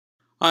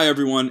Hi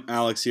everyone,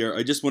 Alex here.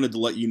 I just wanted to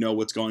let you know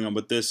what's going on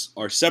with this,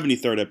 our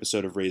 73rd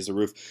episode of Raise the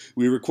Roof.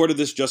 We recorded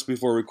this just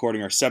before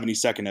recording our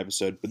 72nd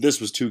episode, but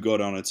this was too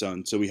good on its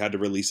own, so we had to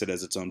release it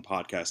as its own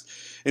podcast.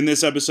 In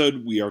this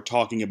episode, we are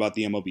talking about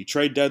the MLB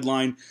trade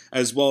deadline,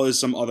 as well as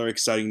some other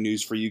exciting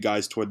news for you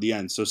guys toward the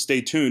end. So stay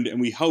tuned,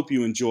 and we hope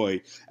you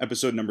enjoy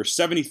episode number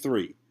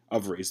 73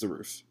 of Raise the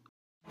Roof.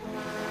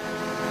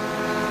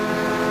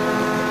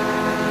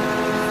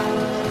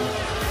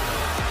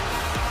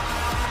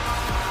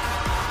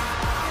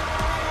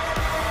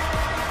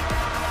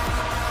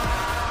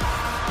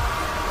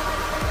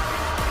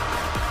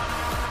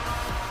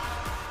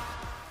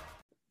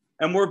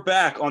 And we're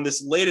back on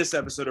this latest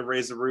episode of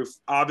Raise the Roof.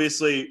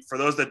 Obviously, for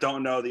those that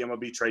don't know, the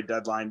MLB trade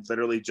deadline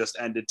literally just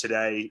ended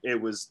today. It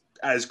was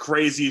as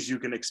crazy as you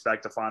can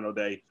expect the final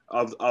day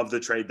of the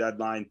trade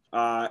deadline.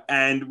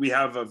 And we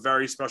have a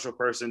very special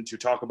person to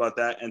talk about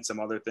that and some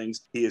other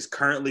things. He is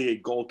currently a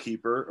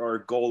goalkeeper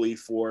or goalie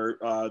for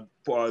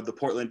the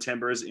Portland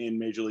Timbers in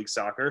Major League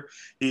Soccer.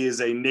 He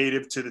is a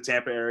native to the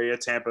Tampa area,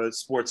 Tampa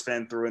sports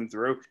fan through and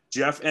through.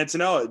 Jeff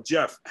Antonella.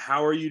 Jeff,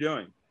 how are you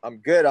doing? I'm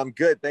good.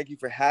 Thank you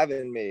for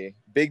having me.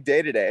 Big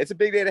day today. It's a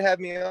big day to have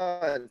me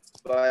on,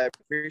 so I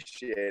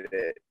appreciate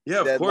it.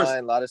 Yeah, of Deadline, course.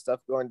 a lot of stuff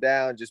going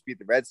down. Just beat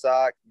the Red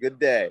Sox. Good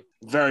day.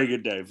 Very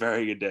good day.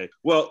 Very good day.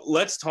 Well,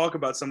 let's talk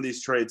about some of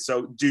these trades.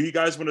 So do you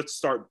guys want to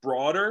start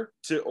broader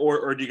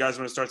or do you guys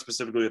want to start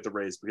specifically with the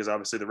Rays? Because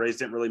obviously the Rays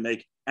didn't really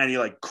make any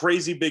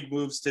crazy big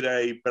moves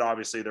today, but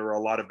obviously there were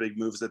a lot of big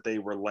moves that they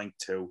were linked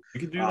to. We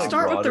could do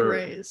Start broader. with the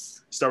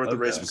Rays. Start with the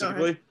Rays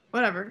specifically?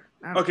 Whatever.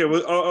 Okay.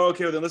 Well,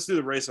 okay. Well, then let's do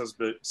the Rays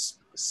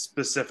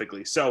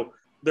specifically. So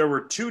there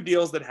were two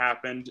deals that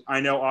happened. I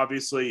know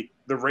obviously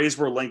the Rays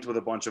were linked with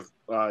a bunch of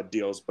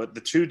deals, but the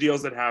two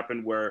deals that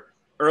happened were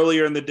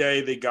earlier in the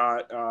day they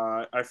got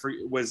I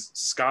forget, was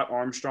Scott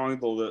Armstrong,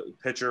 the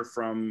pitcher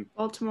from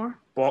Baltimore,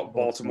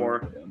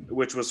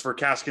 which was for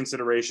cash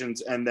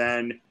considerations, and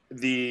then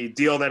the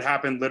deal that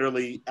happened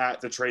literally at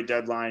the trade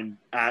deadline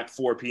at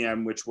 4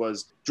 p.m., which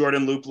was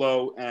Jordan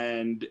Luplow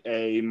and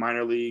a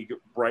minor league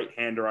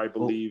right-hander, I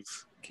believe.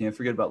 Can't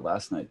forget about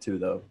last night too,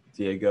 though.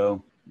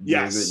 Diego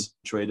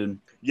traded.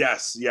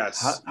 Yes.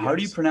 How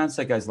do you pronounce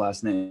that guy's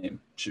last name?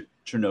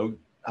 Chernog?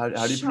 How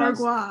do you pronounce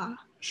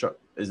it?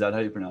 Is that how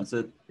you pronounce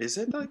it? Is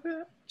it like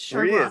that?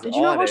 Chargois. Did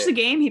you not watch the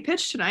game? He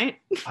pitched tonight.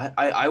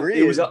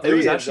 It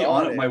was actually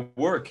on at my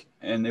work,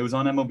 and it was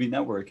on MLB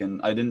Network,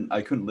 and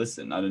I couldn't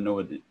listen. I didn't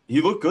know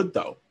he looked good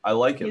though. I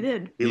like him. He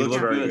did. He looked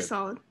very good.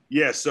 Solid.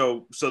 Yeah,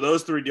 so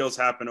those three deals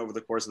happened over the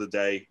course of the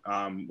day,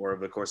 or over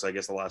the course, I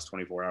guess, the last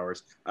 24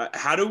 hours.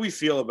 How do we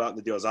feel about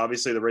the deals?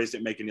 Obviously, the Rays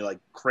didn't make any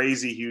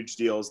crazy huge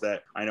deals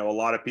that I know a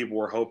lot of people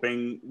were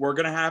hoping were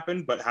going to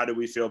happen. But how do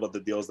we feel about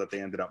the deals that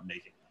they ended up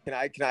making? Can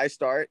I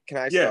start?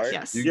 Start?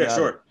 Yes.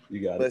 Sure.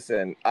 You got it.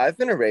 Listen, I've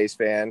been a Rays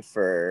fan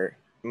for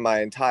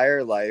my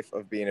entire life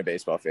of being a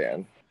baseball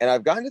fan, and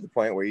I've gotten to the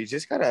point where you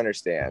just got to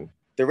understand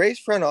the Rays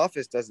front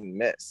office doesn't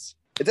miss.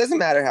 It doesn't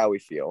matter how we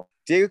feel.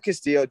 Diego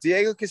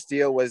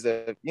Castillo was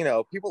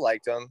people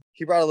liked him.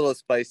 He brought a little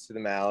spice to the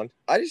mound.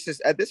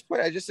 At this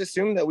point, I just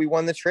assumed that we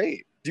won the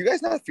trade. Do you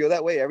guys not feel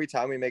that way every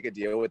time we make a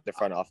deal with the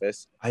front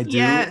office? I do.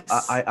 Yes.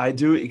 I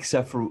do,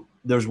 except for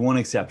there's one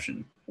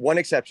exception. One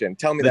exception.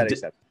 Tell me that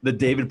exception. The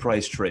David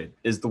Price trade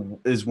is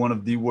one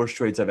of the worst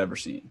trades I've ever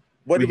seen.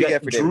 What did we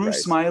get for Drew David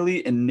Price?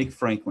 Smiley and Nick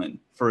Franklin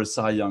for a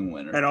Cy Young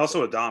winner. And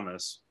also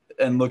Adames.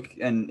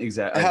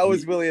 Exactly. How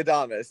was Willy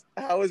Adames?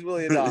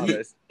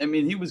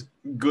 He was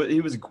good.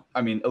 He was,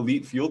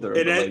 elite fielder.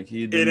 It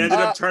ended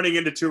up turning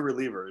into two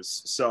relievers.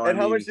 So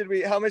how much did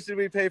we have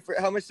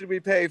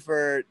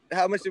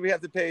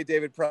to pay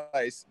David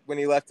Price when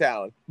he left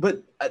town?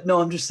 But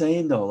no, I'm just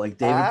saying though, David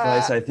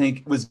Price, I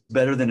think was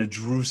better than a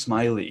Drew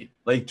Smiley.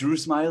 Drew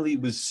Smiley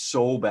was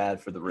so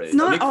bad for the Rays. It's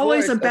not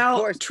always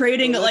about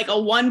trading a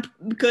one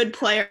good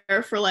player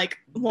for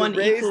one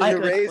equally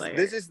good player.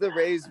 This is the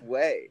Rays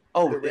way.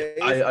 Oh,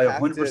 I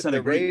 100% agree.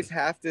 The Rays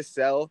have to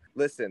sell.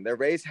 Listen, the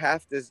Rays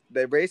have to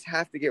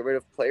get rid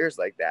of players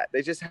like that.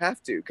 They just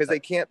have to because they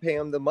can't pay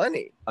them the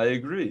money. I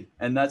agree,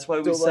 and that's why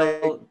we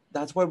sell.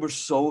 That's why we're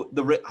so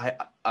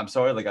I'm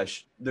sorry.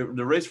 The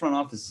Rays front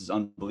office is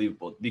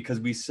unbelievable because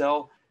we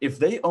sell. If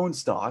they own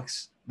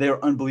stocks, they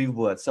are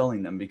unbelievable at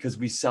selling them because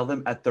we sell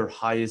them at their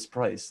highest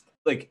price.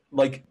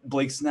 Like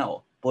Blake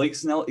Snell. Blake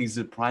Snell is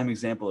a prime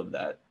example of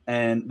that.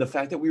 And the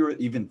fact that we were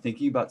even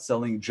thinking about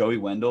selling Joey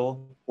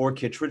Wendell or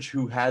Kittredge,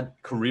 who had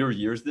career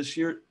years this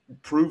year,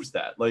 proves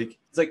that.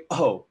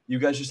 Oh, you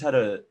guys just had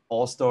a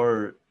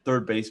all-star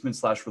third baseman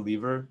 /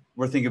 reliever.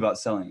 We're thinking about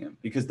selling him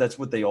because that's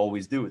what they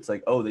always do. It's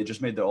they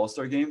just made their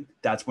all-star game.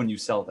 That's when you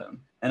sell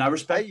them. And I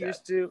respect that.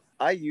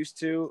 I used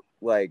to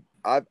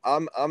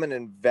I'm an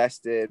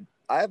invested.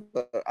 I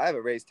have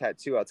a Rays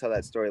tattoo. I'll tell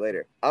that story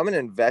later. I'm an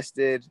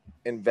invested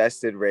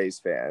Rays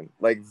fan,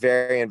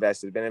 very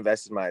invested, been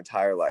invested my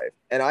entire life.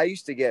 And I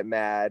used to get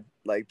mad.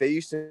 They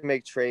used to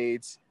make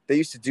trades. They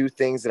used to do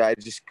things that I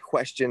just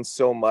questioned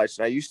so much.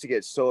 And I used to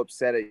get so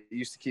upset. It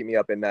used to keep me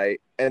up at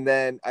night. And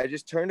then I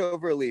just turned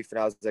over a leaf and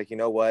I was like, you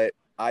know what?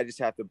 I just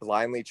have to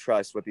blindly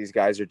trust what these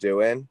guys are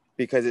doing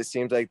because it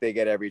seems like they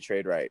get every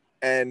trade right.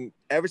 And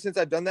ever since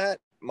I've done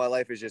that, my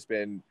life has just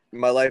been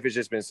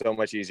so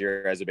much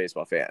easier as a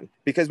baseball fan.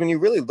 Because when you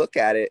really look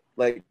at it,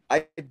 like,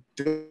 I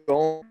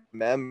don't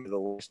remember the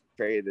last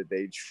trade that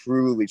they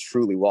truly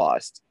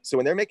lost. So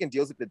when they're making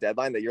deals at the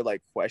deadline that you're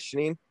like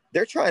questioning,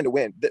 they're trying to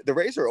win. The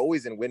Rays are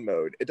always in win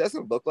mode. It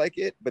doesn't look like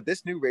it, but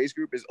this new Rays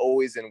group is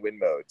always in win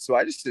mode. So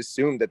I just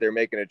assume that they're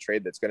making a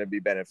trade that's going to be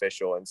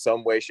beneficial in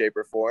some way, shape,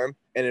 or form,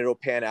 and it'll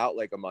pan out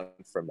like a month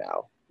from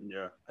now.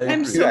 Yeah.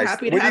 I'm so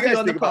happy to have you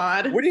on the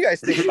pod. What do you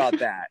guys think about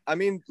that? I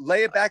mean,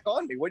 lay it back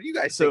on me. What do you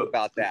guys think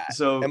about that?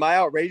 So, am I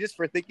outrageous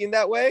for thinking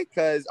that way?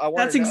 Because I want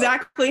That's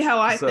exactly how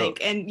I think.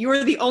 And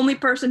you're the only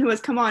person who has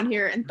come on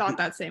here and thought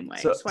that same way.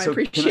 So I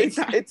appreciate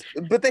that.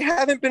 But they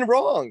haven't been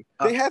wrong.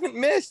 They haven't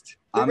missed.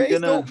 The Rays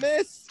don't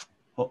miss.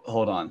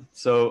 Hold on.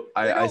 So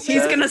I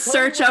he's gonna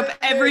search up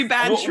every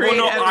bad trade.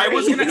 I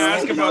was gonna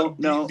ask about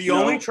the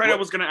only trade I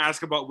was gonna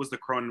ask about was the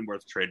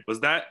Cronenworth trade.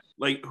 Was that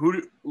like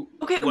who?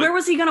 Okay, like, where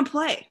was he gonna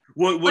play?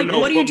 What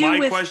do you do?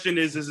 My question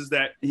is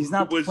that he's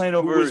not playing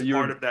over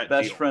your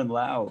best friend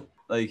Lau.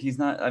 Like, he's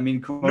not. I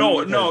mean,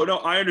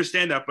 no. I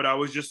understand that, but I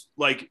was just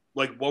like,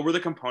 what were the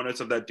components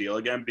of that deal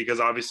again?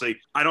 Because obviously,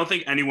 I don't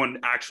think anyone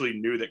actually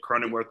knew that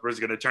Cronenworth was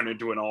going to turn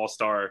into an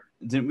all-star.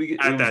 Didn't we?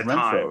 At that Renfroe,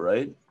 time,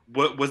 right?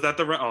 What was that?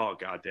 Oh,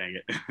 god dang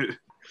it!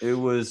 It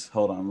was.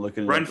 Hold on, I'm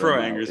looking.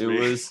 Renfroe angers me. It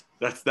was.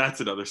 That's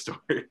another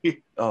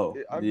story. Oh,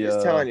 I'm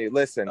just telling you.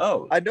 Listen.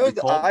 I know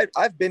that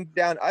I've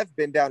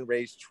been down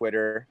Rays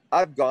Twitter.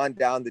 I've gone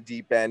down the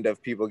deep end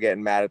of people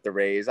getting mad at the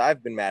Rays.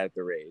 I've been mad at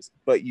the Rays,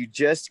 but you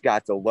just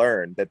got to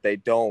learn that they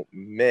don't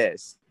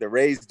miss. The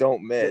Rays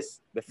don't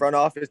miss. The front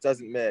office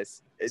doesn't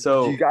miss.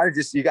 So you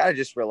gotta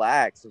just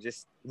relax and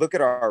just look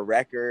at our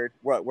record.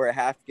 We're a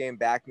half game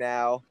back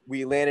now.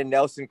 We landed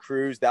Nelson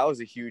Cruz. That was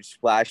a huge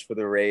splash for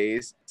the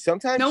Rays.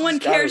 Sometimes no one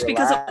cares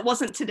because it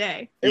wasn't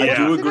today. I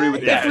do agree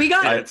with that.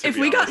 If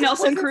we got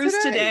Nelson Cruz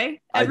today,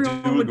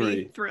 everyone would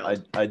be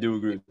thrilled. I do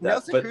agree with that.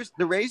 Nelson Cruz,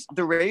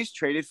 the Rays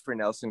traded for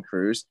Nelson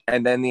Cruz,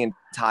 and then the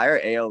entire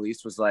AL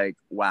East was like,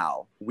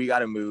 wow, we got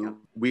to move.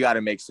 We got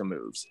to make some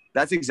moves.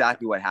 That's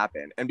exactly what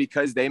happened. And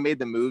because they made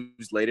the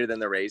moves later than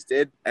the Rays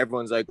did,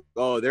 everyone's like,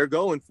 oh, they're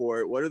going for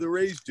it. What are the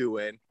Rays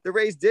doing? The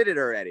Rays did it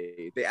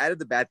already. They added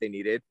the bat they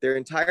needed.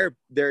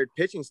 Their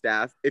pitching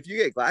staff, if you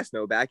get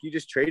Glasnow back, you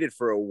just traded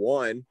for a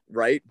 1,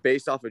 right?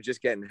 Based off of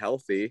just getting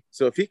healthy.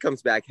 So if he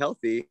comes back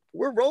healthy,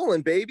 we're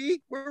rolling,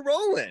 baby. We're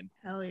rolling.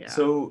 Hell yeah.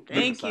 So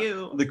thank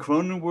you. The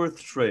Cronenworth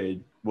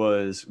trade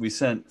was we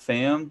sent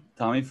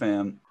Tommy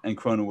Pham, and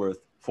Cronenworth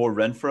for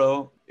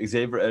Renfroe,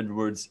 Xavier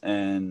Edwards,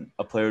 and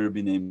a player to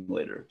be named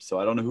later. So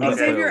I don't know who that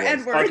player was.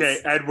 Edwards. Okay,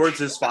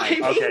 Edwards is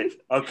fine.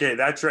 Okay,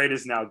 that trade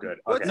is now good.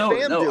 Okay. What's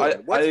Pham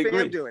doing? What's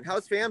Pham doing?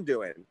 How's Pham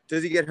doing?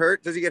 Does he get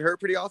hurt? Does he get hurt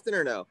pretty often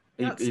or no?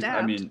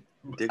 I mean,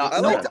 I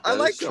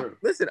liked him.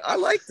 Listen, I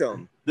liked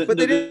him. But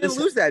they didn't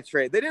lose that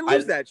trade.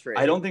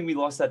 I don't think we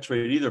lost that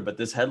trade either, but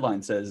this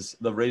headline says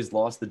the Rays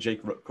lost the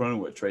Jake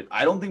Cronenworth trade.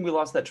 I don't think we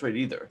lost that trade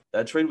either.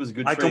 That trade was a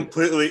good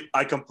trade.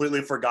 I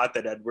completely forgot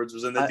that Edwards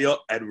was in the deal.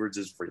 Edwards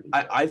is free.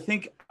 I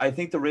think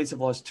the Rays have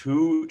lost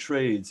 2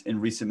 trades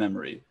in recent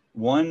memory.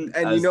 One,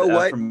 and you know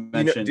what?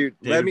 Dude,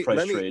 David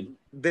Price trade.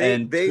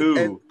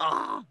 Two,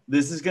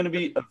 this is going to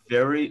be a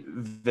very,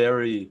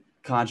 very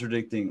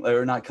contradicting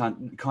or not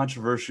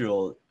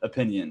controversial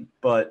opinion,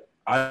 but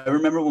I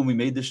remember when we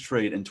made this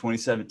trade in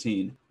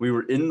 2017, we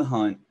were in the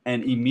hunt,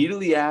 and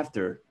immediately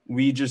after,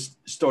 we just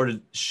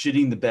started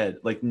shitting the bed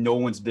like no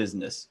one's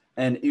business.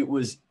 And it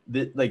was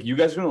like, you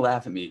guys are going to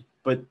laugh at me,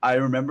 but I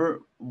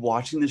remember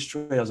watching this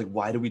trade. I was like,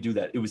 why did we do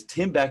that? It was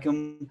Tim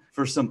Beckham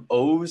for some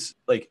O's,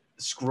 like,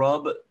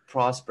 scrub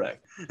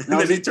prospect.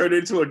 And then he turned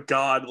into a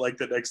god like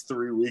the next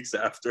 3 weeks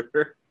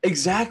after.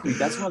 Exactly.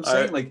 That's what I'm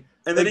saying. Like,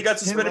 and then he got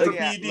suspended for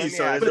PED.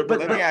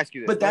 Let me ask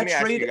you this. But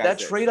that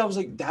trade, I was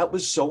like, that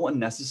was so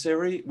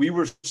unnecessary. We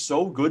were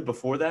so good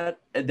before that,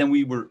 and then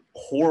we were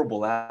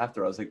horrible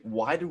after. I was like,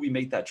 why did we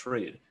make that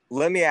trade?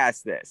 Let me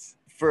ask this.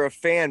 For a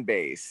fan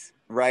base,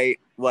 right?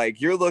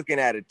 Like, you're looking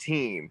at a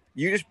team.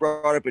 You just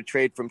brought up a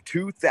trade from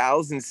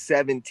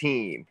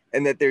 2017,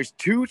 and that there's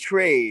 2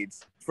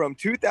 trades from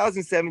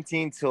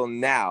 2017 till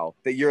now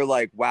that you're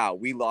like, wow,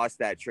 we lost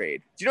that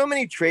trade. Do you know how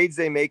many trades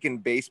they make in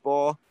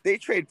baseball? They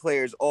trade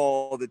players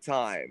all the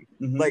time.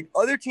 Mm-hmm. Like,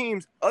 other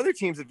teams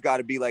have got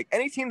to be like,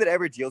 any team that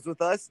ever deals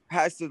with us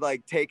has to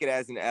like take it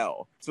as an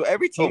L. So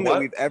every team that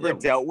we've ever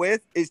dealt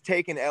with is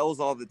taking L's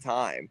all the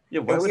time.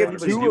 Yeah, why would we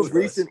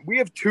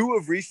have 2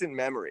 of recent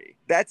memory.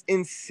 That's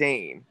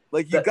insane.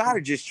 Like, you got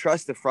to just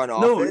trust the front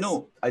office.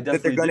 No, I definitely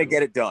that they're going to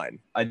get it done.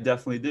 I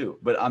definitely do.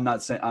 But I'm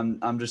not saying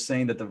I'm just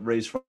saying that the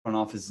Rays front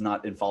office is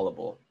not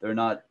infallible. They're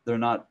not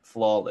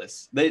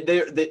flawless.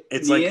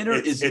 Leander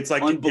is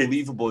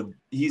unbelievable.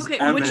 He's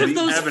which of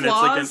those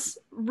flaws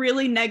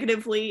really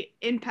negatively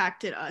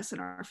impacted us in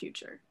our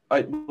future?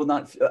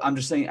 I'm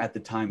just saying at the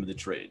time of the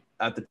trade.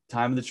 At the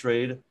time of the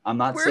trade, I'm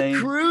not saying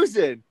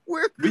cruising.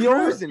 We're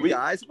cruising,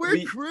 guys.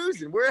 We're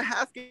cruising. We're a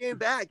half game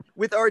back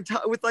with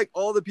with like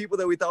all the people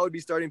that we thought would be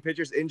starting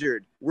pitchers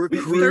injured. We're We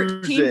have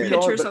cruising. 13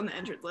 pitchers on the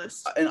injured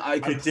list. And I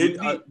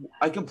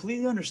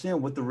completely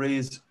understand what the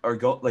Rays are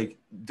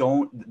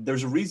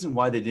there's a reason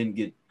why they didn't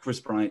get Chris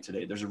Bryant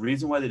today. There's a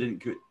reason why they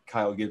didn't get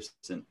Kyle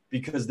Gibson,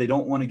 because they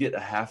don't want to get a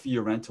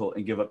half-year rental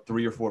and give up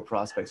 3 or 4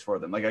 prospects for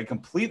them. Like, I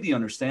completely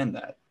understand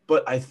that.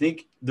 But I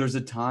think there's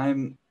a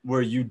time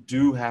where you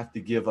do have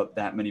to give up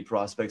that many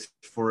prospects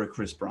for a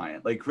Chris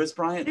Bryant. Like, Chris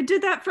Bryant. They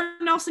did that for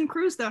Nelson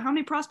Cruz, though. How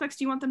many prospects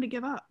do you want them to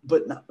give up?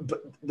 But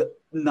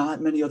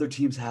not many other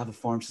teams have a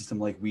farm system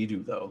like we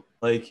do, though.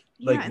 And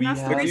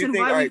that's the reason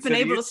why we've been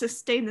able to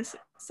sustain this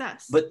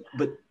success. But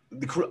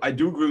I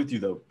do agree with you,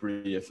 though,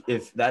 Bree.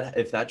 If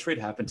that trade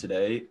happened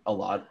today, a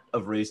lot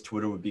of Rays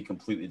Twitter would be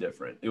completely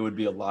different. It would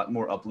be a lot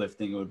more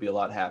uplifting. It would be a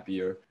lot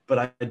happier.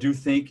 But I do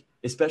think,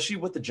 especially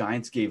what the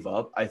Giants gave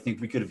up, I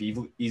think we could have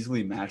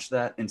easily matched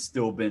that and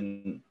still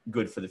been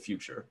good for the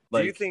future.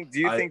 Do you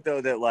think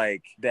though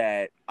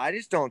that I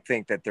just don't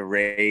think that the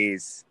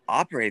Rays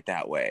operate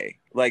that way.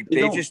 Like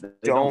they just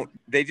don't.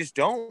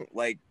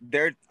 Like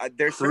there's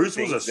Cruz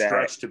was a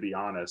stretch, to be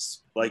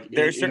honest. Like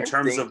in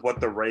terms of what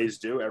the Rays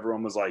do,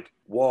 everyone was like,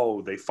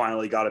 "Whoa, they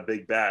finally got a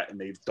big bat,"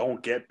 and they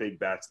don't get big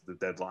bats at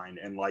the deadline.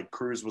 And like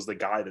Cruz was the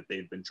guy that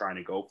they've been trying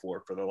to go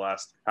for the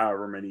last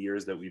however many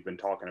years that we've been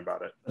talking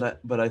about it.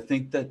 But I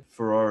think that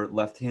for our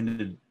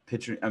left-handed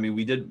pitcher, I mean,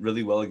 we did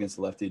really well against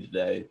the lefty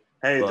today.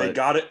 Hey, they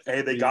got it.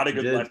 Hey, they got a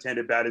good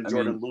left-handed bat in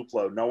Jordan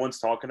Luplow. No one's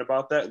talking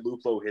about that.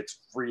 Luplow hits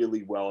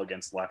really well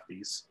against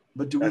lefties.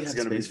 But do we have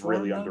space space for him?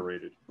 Really though?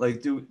 Underrated.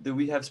 Like, do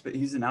we have space?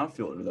 He's an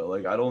outfielder though.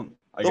 Like,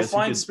 I guess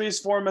find space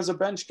for him as a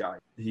bench guy.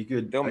 He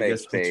could. They'll make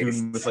space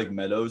platoon with like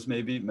Meadows.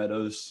 Maybe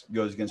Meadows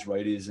goes against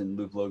righties and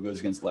Luplow goes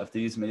against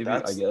lefties. Maybe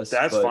I guess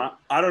that's fine.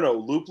 I don't know.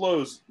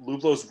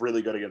 Luplow's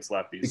really good against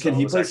lefties. Can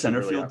he play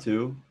center field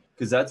too?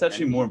 Because that's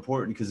actually more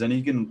important. Because then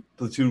he can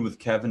platoon with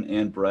Kevin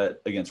and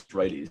Brett against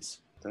righties.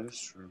 That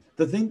is true.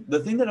 The thing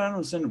that I don't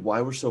understand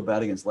why we're so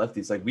bad against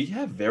lefties, like we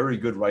have very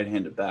good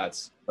right-handed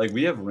bats. Like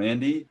we have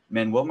Randy,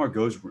 Manuel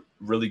Margot's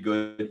really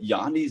good.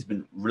 Yandy's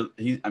been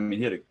he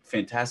had a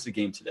fantastic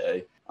game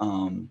today.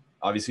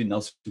 Obviously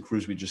Nelson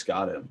Cruz, we just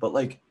got him, but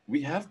like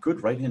we have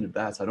good right-handed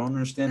bats. I don't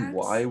understand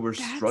why we're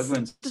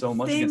struggling so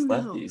much against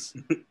lefties.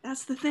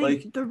 That's the thing.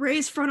 Like, the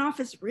Rays front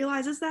office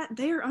realizes that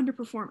they are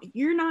underperforming.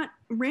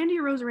 Randy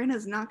Arozarena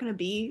is not going to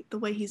be the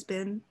way he's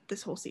been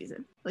this whole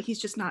season. Like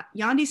he's just not.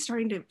 Yandy's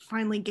starting to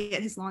finally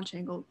get his launch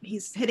angle.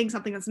 He's hitting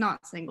something that's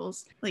not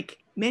singles. Like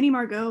Manny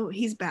Margot,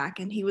 he's back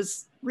and he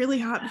was really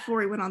hot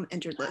before he went on the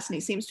injured list and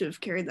he seems to have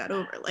carried that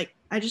over. Like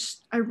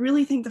I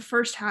really think the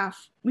first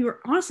half I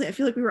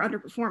feel like we were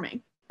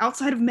underperforming.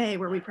 Outside of May,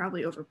 where we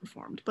probably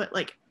overperformed. But,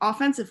 like,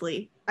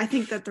 offensively, I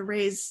think that the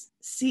Rays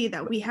see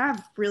that we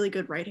have really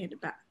good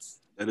right-handed bats.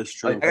 That is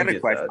true. I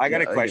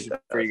got a question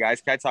for you guys.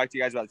 Can I talk to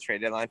you guys about the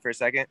trade deadline for a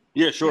second?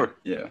 Yeah, sure.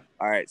 Yeah.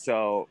 All right.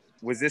 So,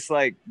 was this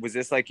like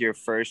your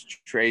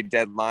first trade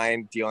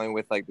deadline dealing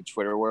with, like, the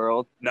Twitter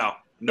world? No,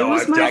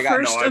 I've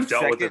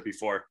dealt with it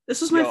before.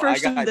 This was my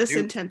first of this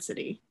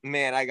intensity.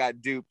 Man, I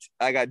got duped.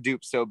 I got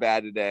duped so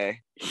bad today.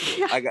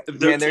 Yeah.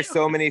 There's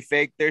so many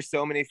fake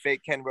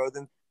Ken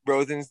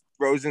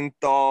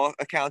Rosenthal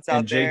accounts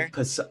out there. And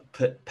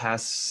Jake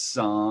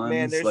Passan.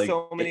 Man, there's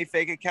so many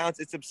fake accounts.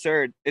 It's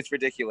absurd. It's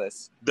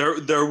ridiculous.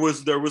 There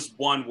was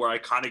one where I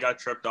kind of got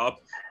tripped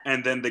up,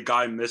 and then the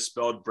guy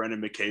misspelled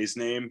Brendan McKay's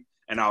name.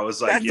 And I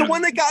was like, "That's the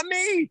one that got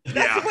me." And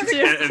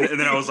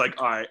then I was like,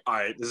 "All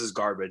right, this is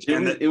garbage."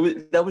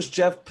 That was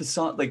Jeff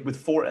Passan, like with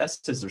 4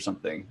 S's or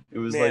something. It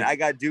was I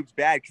got duped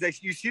bad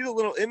because you see the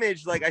little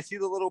image, like I see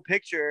the little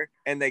picture,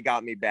 and they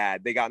got me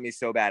bad. They got me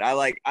so bad. I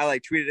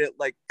tweeted it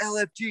like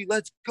LFG,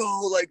 let's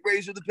go, like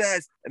Rays are the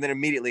best. And then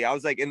immediately I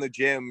was like in the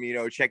gym,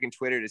 checking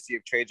Twitter to see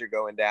if trades are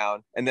going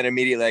down. And then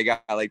immediately I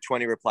got like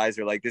 20 replies.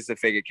 They're like, "This is a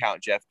fake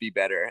account, Jeff. Be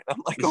better." And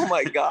I'm like, "Oh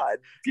my god."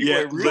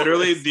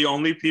 Literally the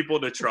only people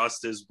to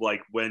trust is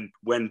like when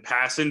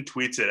Passan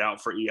tweets it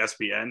out for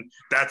ESPN,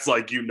 that's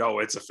like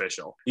it's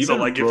official. Even so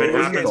like if it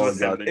happens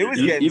with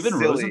him, even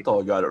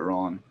Rosenthal got it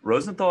wrong.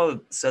 Rosenthal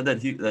said that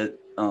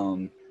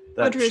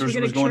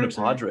Scherzer was going to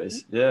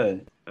Padres. Yeah,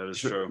 that is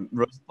true.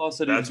 Rosenthal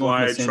said that's he was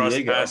going to San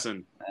Diego.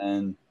 Passan.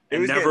 And it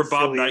was never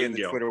Bob Nightingale in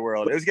the Twitter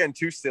world. It was getting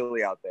too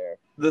silly out there.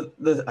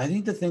 I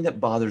think the thing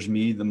that bothers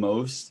me the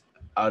most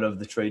out of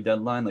the trade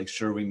deadline, like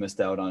sure we missed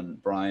out on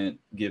Bryant,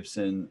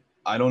 Gibson.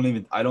 I don't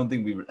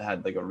think we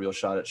had like a real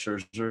shot at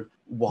Scherzer.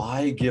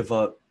 Why give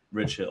up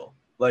Rich Hill?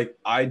 Like,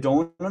 I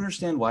don't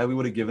understand why we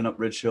would have given up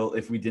Rich Hill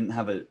if we didn't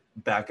have a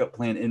backup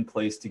plan in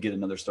place to get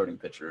another starting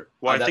pitcher.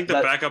 Well, I think the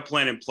backup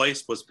plan in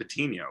place was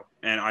Patino,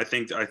 and I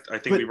think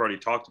we've already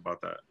talked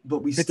about that.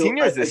 But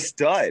Patino's a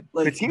stud.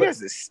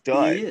 Patino's a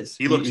stud. He is.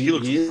 He looks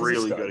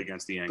really good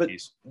against the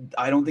Yankees. But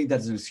I don't think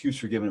that's an excuse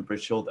for giving up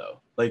Rich Hill, though.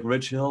 Like,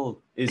 Rich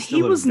Hill is still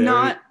he was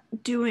not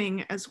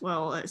doing as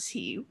well as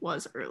he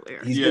was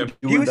earlier. He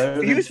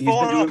was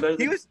falling off.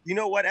 You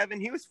know what,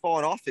 Evan? He was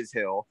falling off his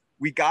hill.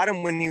 We got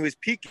him when he was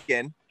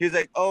peaking. He was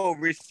like, oh,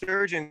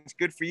 resurgence,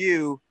 good for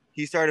you.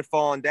 He started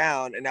falling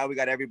down, and now we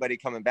got everybody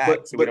coming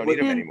back, so we don't need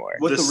him anymore.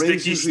 What the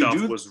Rays sticky usually stuff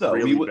do, was though,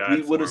 really we bad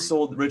would for have him.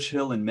 sold Rich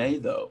Hill in May,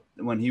 though,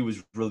 when he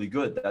was really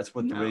good. That's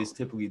what the Rays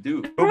typically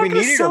do. But We're we not going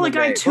to needed sell him a in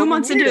guy May. 2 But we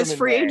months into needed his him in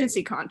free May.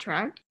 agency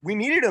contract. We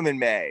needed him in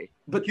May.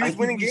 But He was I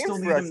winning think we games still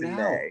for need us him in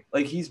now. May.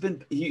 Like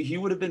he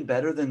would have been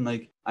better than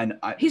like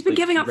He's been like,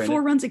 giving up granted,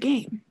 4 runs a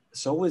game.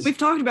 So was We've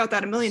talked about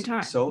that a million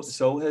times. So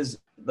has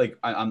like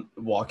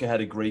Walker had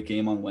a great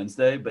game on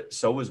Wednesday, but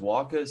so was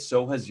Walker.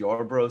 So has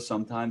Yarbrough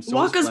sometimes. So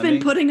Walker's been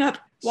putting up.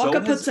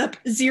 Walker puts up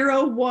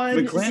 0, 1,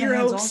 McClanahan's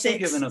 0, also 6,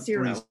 given up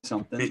 0. 3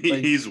 something.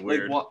 He's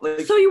weird.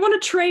 So you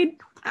want to trade?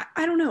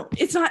 I don't know.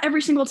 It's not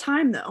every single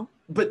time though.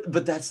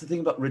 But that's the thing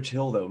about Rich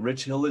Hill though.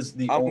 Rich Hill is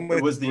the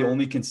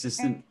only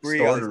consistent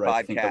starter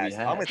I think that we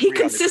had. He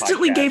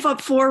consistently gave up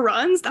 4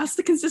 runs. That's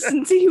the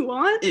consistency you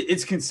want.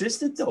 It's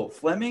consistent though.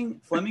 Fleming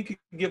could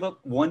give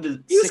up 1 to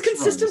 6 He was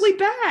consistently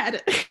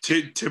bad.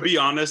 To be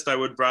honest, I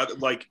would rather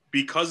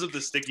because of the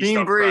sticky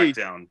stuff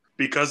crackdown.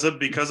 Because of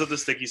the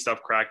sticky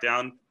stuff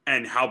crackdown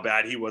and how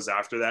bad he was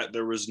after that,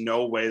 there was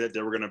no way that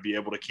they were going to be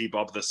able to keep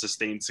up the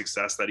sustained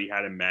success that he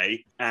had in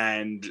May.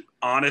 And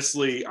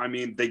honestly, I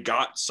mean, they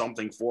got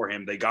something for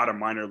him. They got a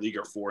minor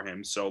leaguer for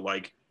him. So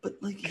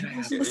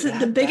listen,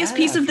 the biggest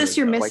piece of this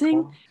you're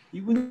missing,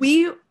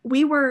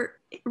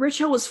 Rich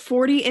Hill was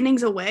 40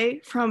 innings away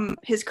from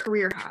his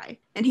career high,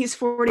 and he's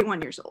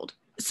 41 years old.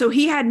 So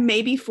he had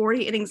maybe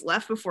 40 innings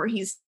left before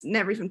he's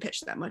never even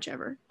pitched that much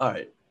ever. All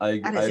right, I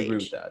agree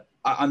with that.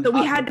 So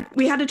we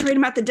had to trade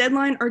him at the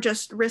deadline, or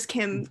just risk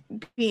him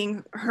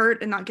being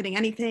hurt and not getting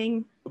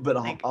anything. But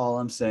all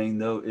I'm saying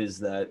though is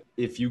that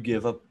if you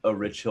give up a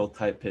Rich Hill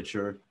type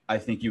pitcher, I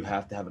think you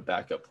have to have a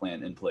backup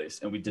plan in place,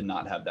 and we did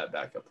not have that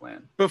backup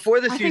plan before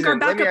the season.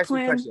 Let me ask you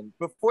a question.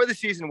 Before the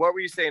season, what were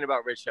you saying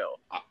about Rich Hill?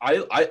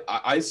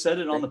 I said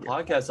it on the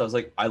podcast. I was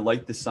like, I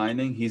like the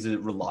signing. He's a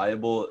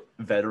reliable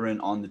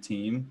veteran on the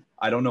team.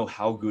 I don't know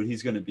how good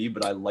he's going to be,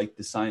 but I like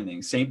the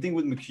signing. Same thing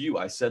with McHugh.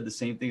 I said the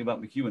same thing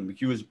about McHugh, and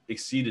McHugh has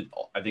exceeded,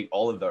 I think,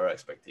 all of our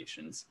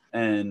expectations.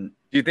 And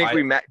do you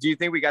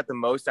think we got the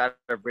most out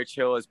of Rich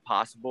Hill as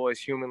possible, as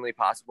humanly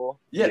possible?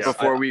 Yes.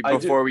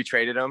 Before we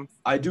traded him,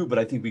 I do, but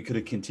I think we could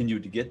have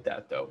continued to get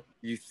that though.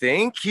 You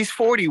think? He's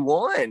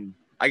 41.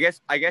 I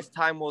guess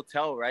time will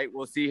tell, right?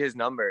 We'll see his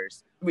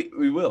numbers.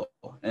 We will.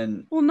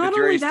 And well, not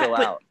only that,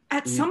 but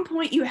at some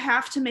point you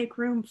have to make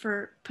room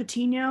for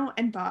Patino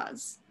and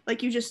Baz.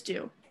 Like you just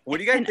do. What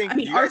do you guys think? I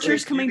mean,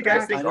 Archer's coming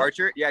back. Do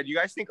you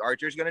guys think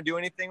Archer's going to do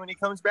anything when he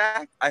comes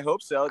back? I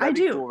hope so. I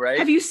do. Cool, right?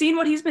 Have you seen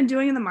what he's been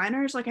doing in the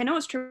minors? Like, I know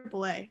it's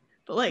AAA,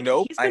 but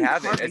nope, I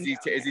haven't.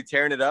 Is he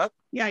tearing it up?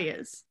 Yeah, he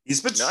is.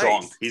 He's been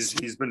strong.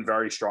 He's been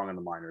very strong in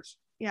the minors.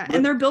 Yeah,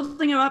 and they're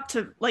building him up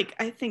to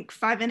I think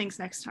 5 innings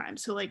next time.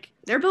 So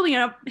they're building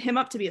him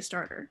up to be a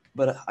starter.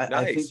 But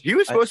I think he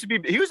was supposed to be.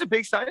 He was a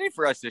big signing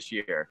for us this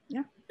year.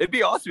 Yeah, it'd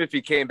be awesome if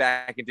he came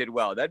back and did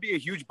well. That'd be a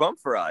huge bump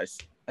for us.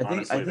 I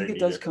think it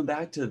does come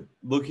back to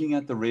looking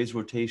at the Rays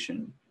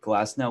rotation.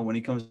 Glasnow when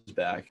he comes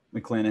back,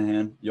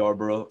 McClanahan,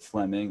 Yarbrough,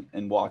 Fleming,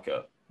 and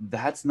Wacha.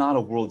 That's not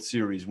a World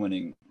Series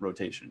winning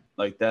rotation.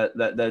 Like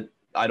that.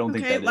 I don't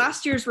think that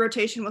last year's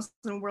rotation wasn't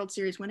a World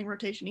Series winning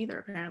rotation either,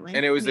 apparently.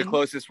 And it was the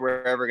closest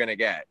we're ever gonna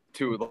get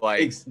to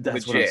that's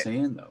legit. What I'm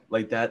saying though.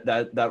 Like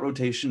that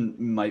rotation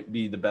might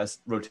be the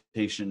best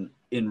rotation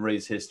in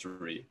Rays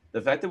history.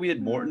 The fact that we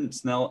had Morton,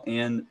 Snell,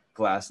 and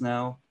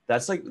Glasnow.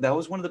 That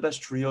was one of the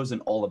best trios in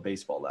all of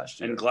baseball last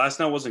year. And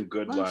Glasnow wasn't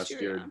good last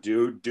year.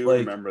 Do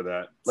remember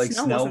that. Like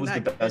Snell was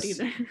the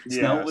best.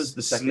 Snell was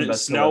the second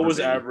best. Snell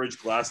was average.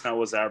 Glasnow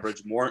was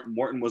average.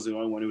 Morton was the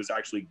only one who was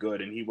actually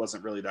good, and he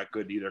wasn't really that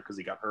good either because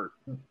he got hurt.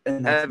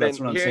 And that's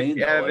what I'm saying.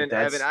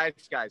 Evan, I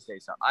just gotta say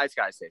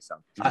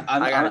something.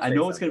 I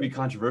know it's gonna be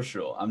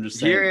controversial. I'm just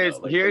saying.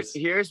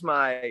 Here's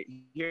my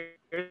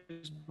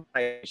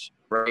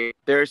right.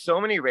 There are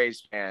so many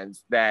Rays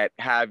fans that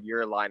have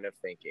your line of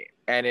thinking,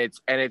 and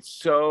it's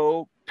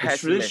so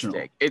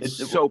pessimistic.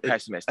 It's so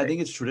pessimistic. I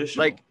think it's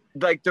traditional.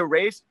 Like the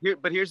Rays here,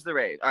 but here's the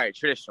Rays. All right,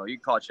 traditional. You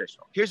can call it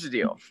traditional. Here's the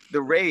deal: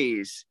 the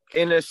Rays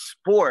in a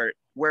sport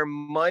where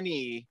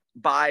money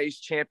buys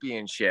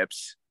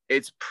championships,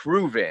 it's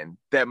proven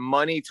that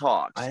money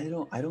talks. I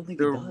don't think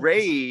the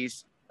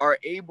Rays are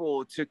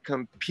able to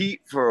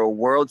compete for a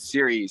World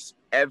Series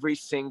every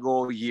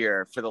single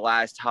year for the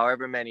last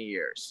however many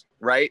years,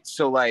 right?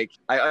 So I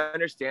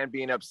understand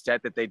being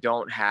upset that they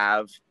don't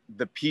have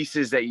the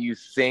pieces that you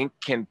think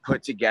can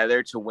put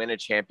together to win a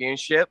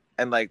championship.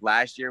 And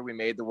last year we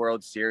made the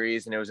World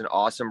Series and it was an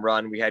awesome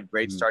run. We had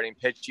great starting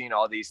pitching,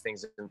 all these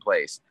things in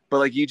place.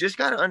 But you just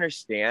got to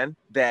understand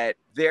that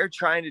they're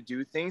trying to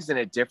do things in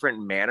a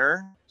different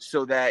manner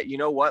so that, you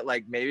know what,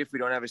 maybe if we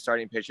don't have a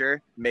starting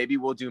pitcher, maybe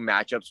we'll do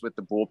matchups with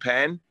the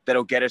bullpen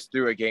that'll get us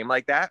through a game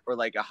like that, or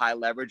a high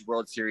leverage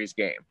World Series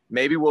game.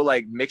 Maybe we'll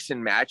mix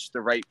and match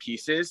the right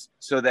pieces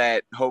so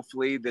that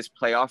hopefully this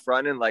playoff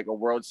run and a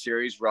World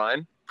Series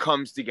run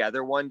comes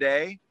together one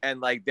day and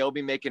like they'll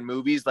be making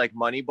movies like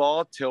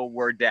Moneyball till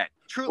we're dead.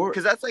 True,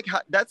 because that's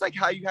like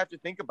how you have to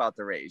think about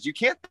the Rays. You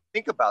can't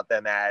think about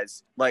them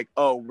as like,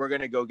 oh, we're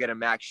gonna go get a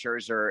Max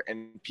Scherzer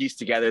and piece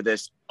together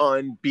this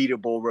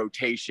unbeatable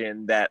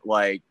rotation that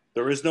like.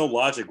 There is no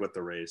logic with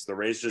the Rays. The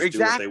Rays just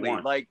Exactly. do what they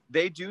want. Like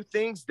they do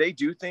things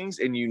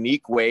in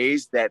unique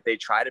ways that they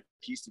try to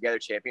piece together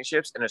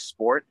championships in a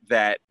sport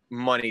that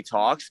money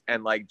talks.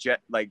 And like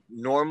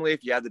normally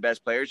if you have the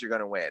best players, you're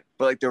going to win.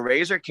 But like the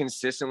Rays are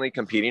consistently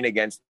competing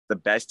against the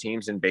best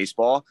teams in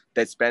baseball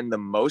that spend the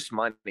most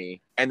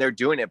money. And they're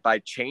doing it by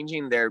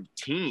changing their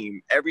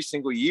team every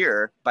single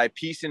year by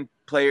piecing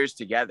players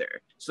together.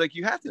 So like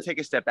you have to take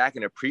a step back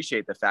and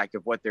appreciate the fact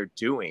of what they're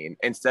doing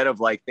instead of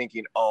like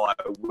thinking, oh, I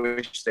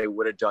wish they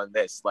would have done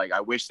this. Like I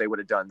wish they would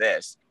have done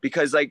this,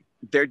 because like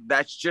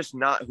that's just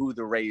not who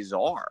the Rays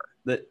are.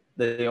 That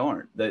they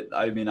aren't.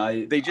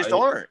 They just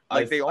aren't.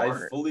 Like they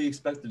aren't. I fully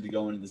expected to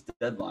go into this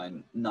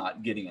deadline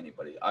not getting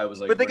anybody. I was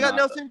like, but they got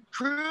Nelson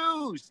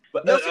Cruz.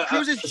 But Nelson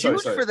Cruz is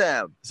huge for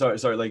them. Sorry.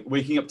 Like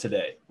waking up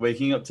today,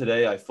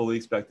 I fully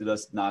expected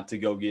us not to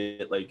go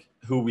get like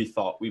who we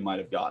thought we might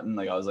have gotten.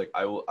 Like I was like,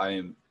 I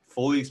am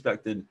fully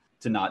expected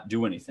to not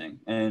do anything,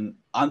 and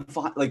I'm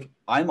fine. Like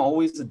I'm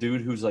always the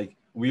dude who's like,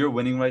 we are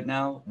winning right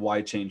now.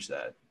 Why change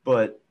that?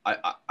 But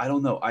I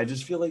don't know. I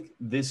just feel like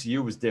this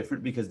year was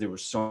different because there were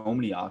so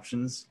many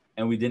options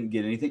and we didn't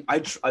get anything. I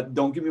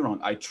don't get me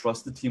wrong. I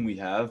trust the team we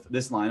have.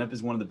 This lineup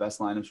is one of the best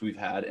lineups we've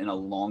had in a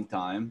long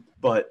time.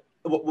 But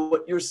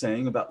what you're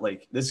saying about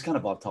like, this is kind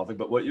of off topic,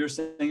 but what you're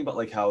saying about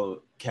like how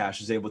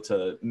Cash is able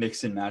to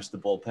mix and match the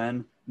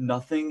bullpen,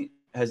 nothing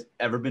has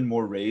ever been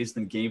more raised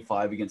than Game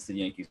 5 against the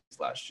Yankees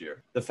last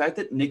year. The fact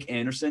that Nick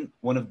Anderson,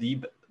 one of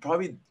the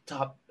probably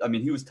top,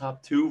 he was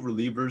top 2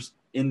 relievers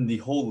in the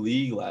whole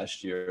league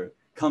last year,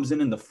 comes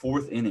in the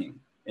 4th inning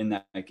in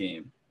that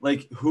game.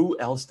 Like, who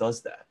else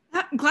does that?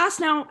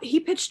 Glasnow, he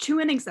pitched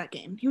 2 innings that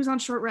game. He was on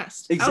short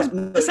rest. Exactly.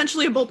 That was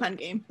essentially a bullpen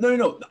game.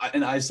 No.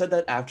 And I said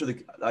that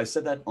I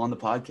said that on the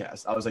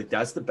podcast. I was like,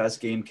 that's the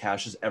best game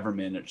Cash has ever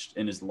managed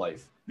in his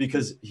life,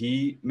 because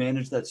he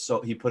managed that.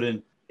 So he put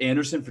in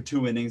Anderson for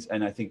 2 innings,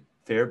 and I think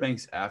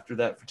Fairbanks after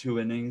that for 2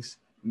 innings,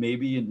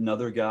 maybe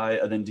another guy,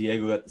 and then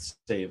Diego got the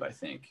save, I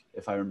think,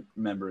 if I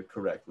remember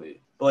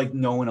correctly. But like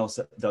no one else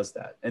does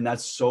that, and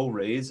that's so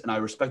Rays, and I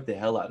respect the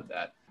hell out of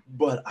that.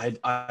 But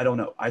I don't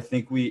know. I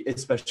think we,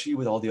 especially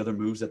with all the other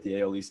moves that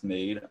the AL East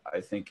made, I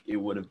think it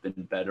would have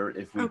been better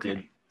if we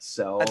did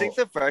sell. I think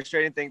the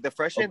frustrating thing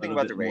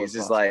about the Rays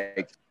is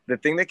like, the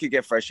thing that could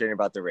get frustrating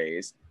about the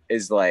Rays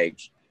is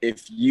like,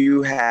 if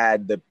you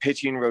had the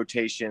pitching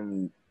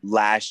rotation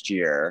last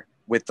year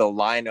with the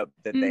lineup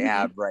that they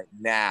have right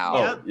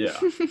now,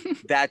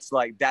 that's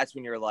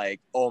when you're like,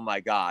 oh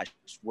my gosh,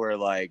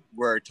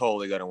 we're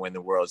totally going to win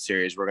the World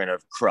Series. We're going to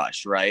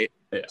crush, right?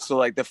 Yeah. So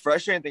like the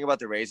frustrating thing about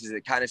the Rays is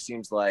it kind of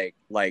seems like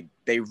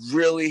they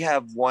really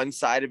have one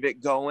side of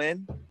it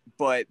going,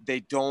 but they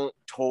don't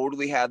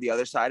totally have the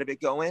other side of it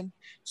going.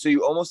 So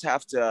you almost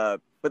have to,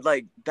 but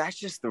like that's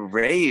just the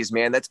Rays,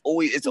 man. It's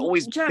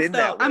always Jeff, been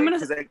that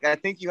way. I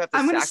think you have to.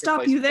 I'm going to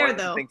stop you there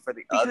though. For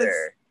the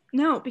other.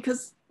 No,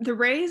 because the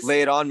Rays.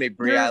 Lay it on me,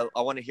 Bree. I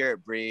want to hear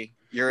it, Bree.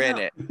 You're in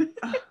it.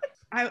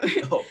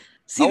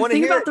 See, the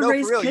thing about the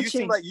Rays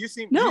pitching.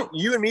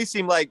 You and me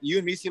seem like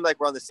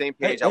we're on the same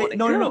page.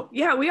 No.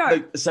 Yeah, we are.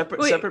 Like, separate.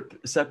 No.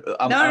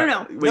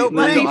 Wait, go,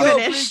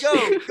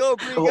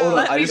 Bree, go.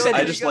 I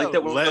just like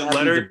that we're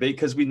having a debate,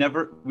 because we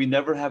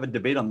never have a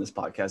debate on this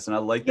podcast, and I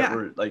like that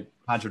we're like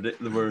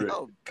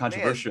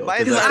controversial.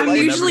 Because I'm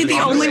usually the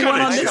only one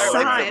on this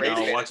side.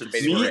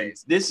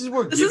 This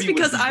is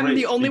because I'm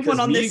the only one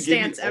on this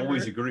stance ever.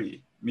 Always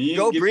agree.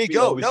 Go, Bree,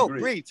 go. No,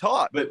 Bree,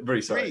 talk. But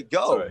Bree, sorry. Bree,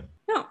 go. Sorry.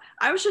 No,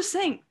 I was just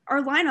saying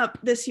our lineup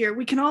this year,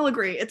 we can all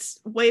agree it's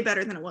way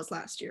better than it was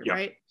last year,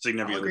 right?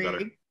 Significantly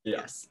better. Yeah.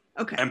 Yes.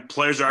 Okay. And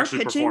players are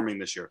actually performing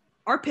this year.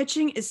 Our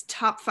pitching is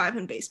top 5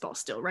 in baseball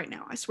still right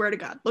now. I swear to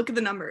God. Look at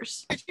the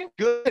numbers.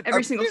 Good.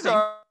 Every single thing.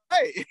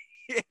 Right.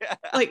 Yeah.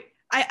 Like,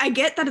 I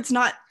get that it's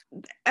not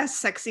as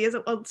sexy as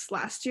it was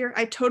last year.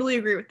 I totally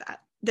agree with that.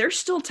 They're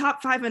still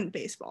top 5 in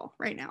baseball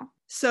right now.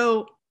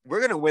 So we're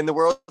going to win the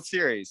World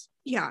Series.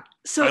 Yeah.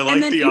 So I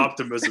like the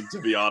optimism, to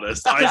be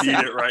honest. I need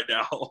it right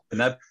now. And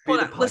that be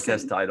the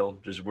podcast title,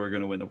 just we're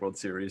going to win the World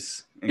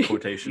Series in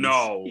quotations.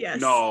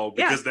 No,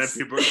 because then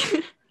people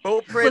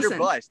Boat Parade or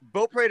Bust.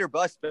 Boat Parade or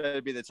Bust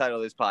better be the title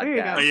of this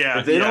podcast. Yeah.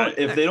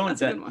 If they don't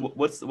dent,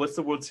 what's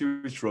the World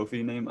Series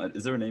trophy name?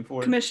 Is there a name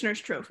for it? Commissioner's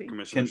Trophy.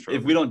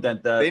 If we don't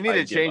dent that, they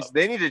need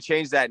to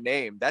change that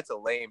name. That's a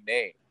lame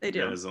name. They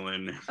do. That is a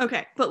lame name.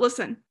 Okay, but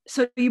listen.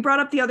 So you brought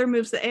up the other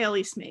moves the AL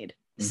East made.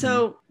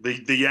 So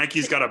the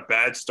Yankees got a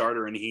bad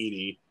starter in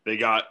Heaney. They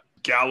got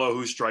Gallo,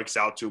 who strikes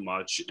out too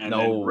much, and No,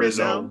 then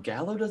Rizzo. no,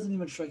 Gallo doesn't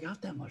even strike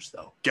out that much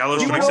though. Gallo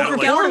He strikes went out over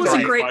like Gallo was a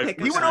 45%. great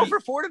pick. He went over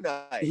 4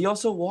 tonight. He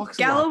also walks.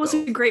 Gallo a lot, was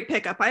though. a great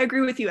pickup. I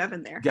agree with you,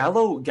 Evan. There.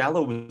 Gallo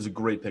was a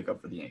great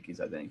pickup for the Yankees.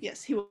 I think.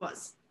 Yes, he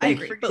was. I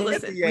agree. But forget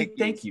listen, the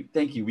Yankees.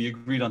 Thank you. We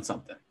agreed on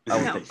something. I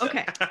will no, take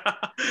that.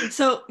 okay.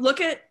 So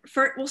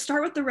we'll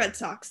start with the Red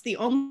Sox, the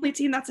only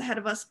team that's ahead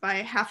of us by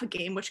half a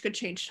game, which could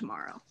change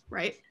tomorrow,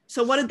 right?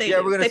 So what did they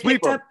do? We're gonna They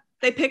sweep them.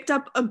 They picked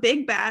up a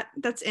big bat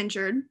that's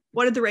injured.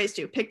 What did the Rays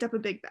do? Picked up a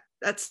big bat.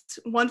 That's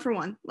 1 for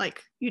 1.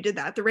 Like, you did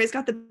that. The Rays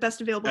got the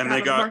best available And bat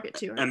they on got- the market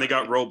too. And they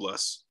got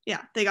Robles.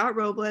 Yeah, they got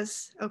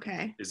Robles.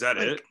 Okay. Is that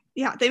it?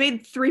 Yeah, they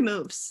made 3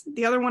 moves.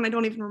 The other one I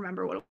don't even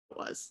remember what it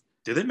was.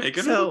 Did they make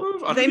another So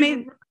move? I they don't made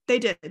even- they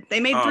did. They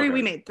made Oh, 3, okay.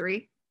 we made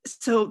 3.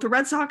 So the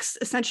Red Sox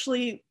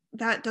essentially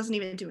that doesn't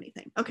even do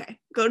anything. Okay.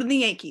 Go to the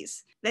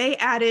Yankees. They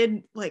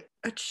added like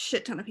a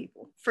shit ton of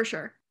people for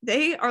sure.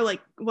 They are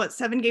like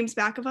 7 games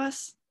back of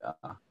us?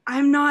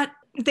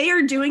 They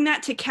are doing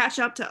that to catch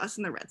up to us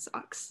in the Red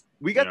Sox.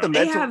 We got Yeah. the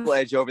They mental have-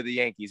 edge over the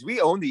Yankees. We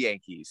own the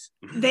Yankees.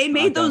 They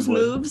made Knock on those wood.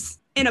 moves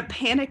in a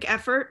panic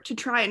effort to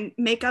try and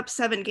make up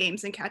 7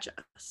 games and catch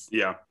us.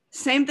 Yeah.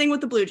 Same thing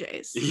with the Blue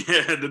Jays.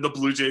 Yeah, then the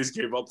Blue Jays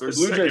gave up their The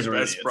Blue second Jays are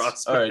best idiots.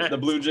 prospect. All right, the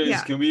Blue Jays.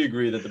 Yeah. Can we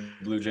agree that the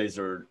Blue Jays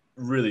are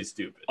really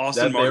stupid?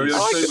 Austin that Martin's barrier I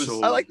like, trade the, was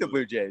so- I like the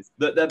Blue Jays.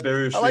 that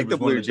barrier trade like was the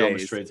one Blue of the dumbest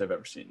Jays. trades I've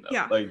ever seen. Though.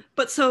 Yeah. Like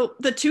But so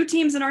the 2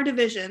 teams in our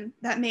division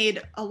that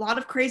made a lot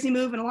of crazy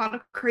move and a lot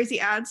of crazy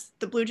ads,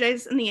 the Blue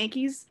Jays and the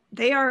Yankees,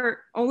 they are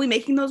only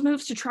making those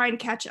moves to try and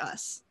catch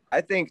us.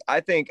 I think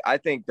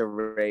the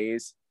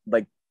Rays,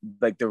 like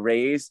the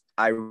Rays,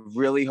 I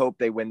really hope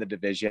they win the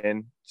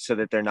division so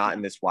that they're not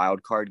in this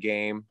wild card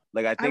game.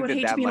 Like I I think would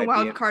hate that to be in a might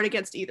wild be. card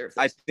against either of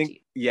those I think teams.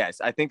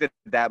 yes, I think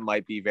that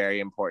might be very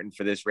important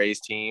for this Rays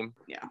team.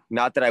 Yeah.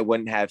 Not that I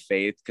wouldn't have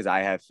faith because I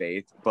have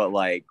faith, but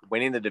like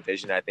winning the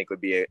division, I think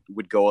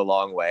would go a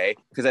long way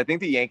because I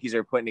think the Yankees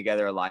are putting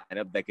together a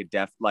lineup that could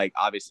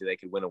obviously they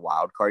could win a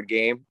wild card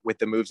game with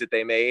the moves that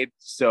they made.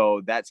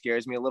 So that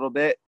scares me a little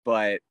bit,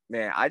 but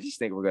man, I just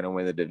think we're going to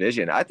win the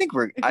division. I think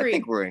we're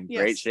in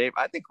Yes. great shape.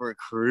 I think we're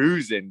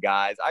cruising,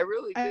 guys. I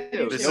really I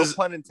do. do No too.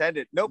 pun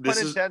intended. No pun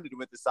intended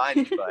with the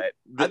signing, but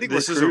I think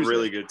this we're is a cruising.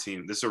 really good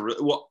team.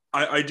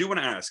 I do want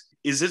to ask,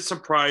 is it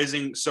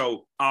surprising?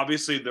 So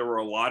obviously there were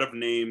a lot of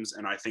names,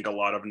 and I think a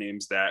lot of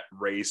names that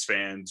Rays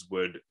fans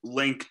would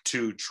link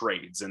to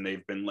trades, and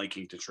they've been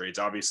linking to trades.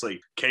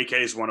 Obviously, KK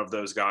is one of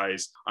those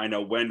guys. I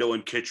know Wendell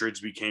and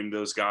Kittredge became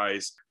those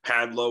guys.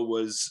 Padlo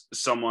was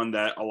someone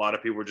that a lot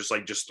of people were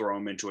just throw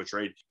him into a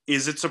trade.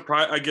 Is it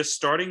surprising? I guess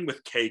starting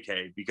with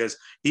KK, because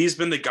he's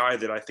been the guy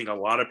that I think a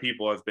lot of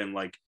people have been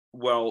like,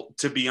 well,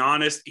 to be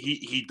honest,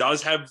 he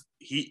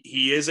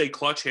is a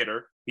clutch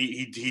hitter.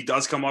 He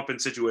does come up in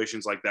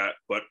situations like that,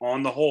 but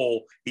on the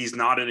whole, he's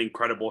not an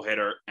incredible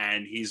hitter,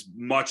 and he's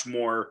much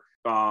more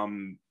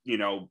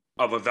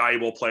of a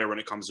valuable player when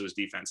it comes to his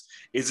defense.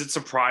 Is it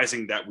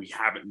surprising that we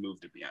haven't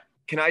moved him yet?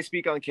 Can I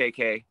speak on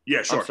KK?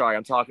 Yeah, sure. I'm sorry,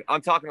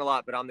 I'm talking a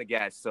lot, but I'm the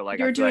guest, so like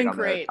You're I feel doing like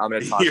great. I'm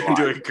gonna talk a You're lot.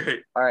 doing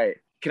great. All right.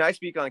 Can I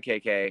speak on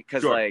KK?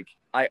 Because Sure. like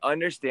I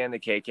understand the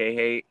KK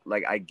hate,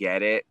 like I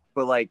get it,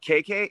 but like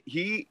KK,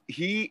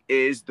 he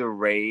is the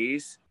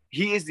Rays.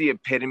 He is the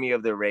epitome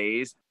of the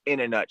Rays in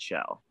a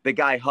nutshell. The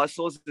guy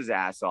hustles his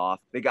ass off.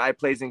 The guy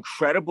plays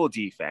incredible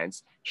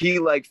defense. He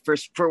like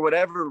for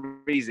whatever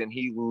reason,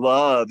 he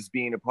loves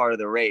being a part of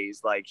the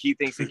Rays. Like he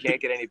thinks he can't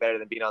get any better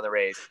than being on the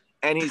Rays.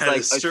 And he's That like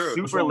is a true. What's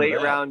super wrong with late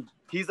that? round.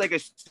 He's like a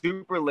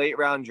super late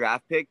round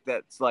draft pick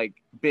that's like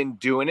been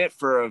doing it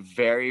for a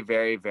very,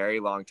 very,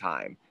 very long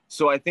time.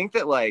 So I think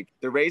that like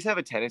the Rays have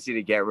a tendency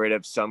to get rid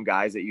of some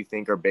guys that you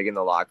think are big in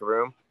the locker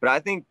room. But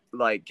I think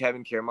like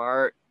Kevin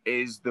Kiermaier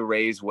is the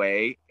Rays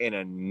way in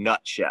a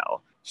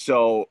nutshell.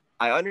 So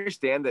I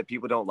understand that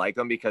people don't like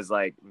him because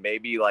like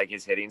maybe like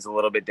his hitting's a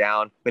little bit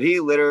down, but he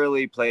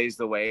literally plays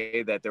the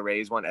way that the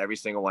Rays want every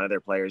single one of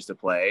their players to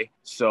play.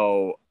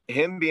 So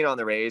him being on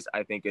the Rays,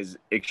 I think, is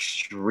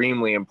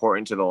extremely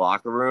important to the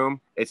locker room.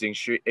 It's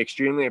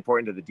extremely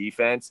important to the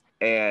defense.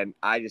 And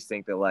I just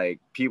think that like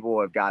people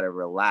have got to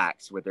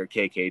relax with their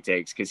KK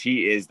takes because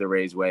he is the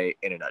Rays way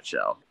in a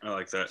nutshell. I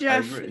like that.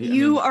 Jeff, agree.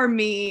 you are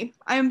me.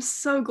 I am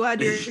so glad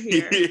you're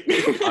here.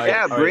 All right,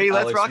 Yeah, all Bree, right,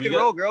 let's Alex, rock we and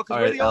got- roll, girl. Because all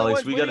we're right, the only Alex,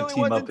 ones. we We're the gotta only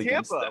team ones up in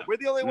against Tampa. them. We're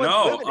the only ones.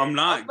 No, living it. I'm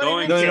not playing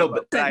going in No, Tampa,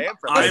 but- but I am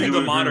from. I'm Listen, the you agree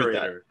with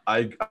moderator.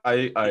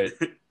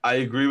 that. I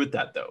agree with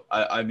that though.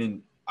 I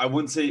mean, I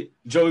wouldn't say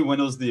Joey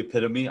Wendell's the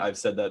epitome. I've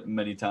said that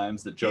many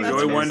times that Joey,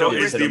 Joey Wendell's Wendell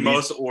is the epitome.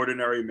 most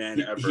ordinary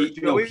man ever.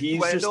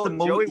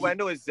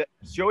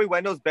 Joey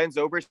Wendell is Ben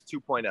Zobrist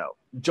 2.0.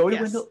 Joey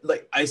Yes. Wendell,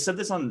 like I said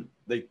this on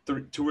like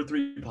 2 or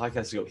 3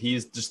 podcasts ago, he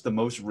is just the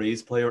most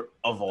Rays player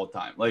of all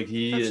time. Like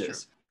he That's is.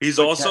 true. He's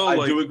But also I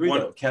like do agree one.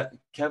 though.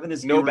 Kevin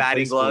is No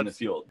batting irreplaceable in the gloves.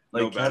 field.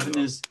 No Like batting Kevin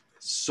gloves. is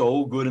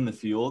so good in the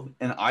field,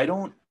 and I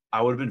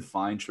would have been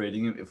fine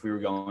trading him if we were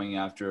going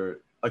after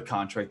a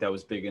contract that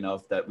was big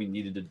enough that we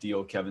needed to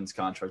deal Kevin's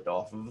contract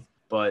off of.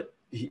 But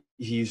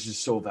he's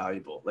just so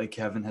valuable. Like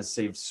Kevin has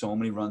saved so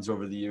many runs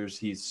over the years.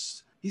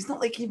 He's he's not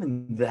like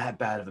even that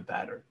bad of a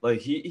batter. Like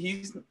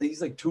he's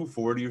like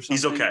 240 or something.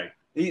 He's okay.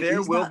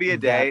 There will be a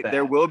day that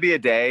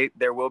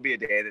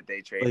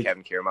they trade Like-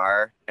 Kevin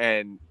Kiermaier,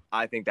 and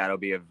I think that'll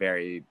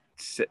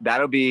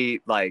be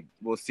like,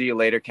 we'll see you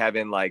later,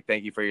 Kevin. Like,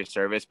 thank you for your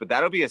service, but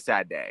that'll be a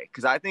sad day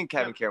because I think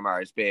Kevin Kiermaier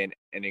has been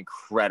an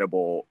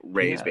incredible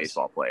Rays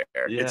baseball player.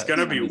 Yeah, It's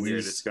gonna be I mean, weird.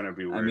 he's- It's gonna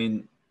be weird. I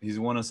mean, he's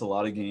won us a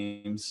lot of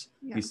games.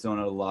 Yeah. He's thrown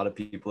out a lot of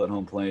people at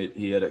home plate.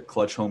 He had a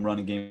clutch home run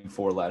in Game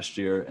 4 last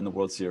year in the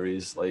World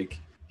Series. Like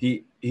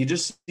he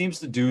just seems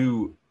to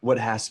do what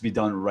has to be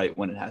done right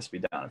when it has to be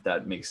done. If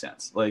that makes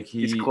sense. Like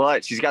He's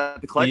clutch. He's got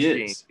the clutch he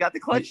gene. is. He's got the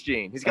clutch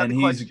gene. He's got and the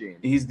clutch gene.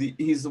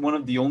 he's one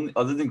of the only,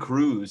 other than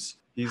Cruz,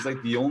 he's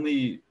like the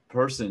only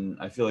person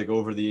I feel like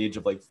over the age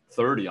of like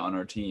 30 on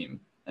our team,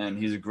 and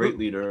he's a great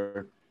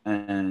leader.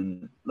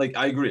 And like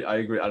I agree.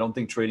 I don't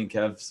think trading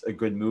Kev's a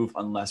good move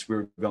unless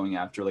we're going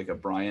after like a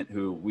Bryant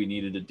who we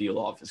needed to deal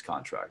off his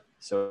contract.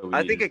 So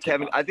I think a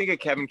Kevin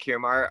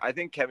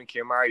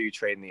Kiermaier you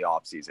trade in the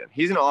offseason.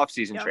 He's an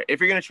offseason Yep. trade. If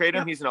you're going to trade him,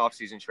 Yep. he's an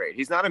offseason trade.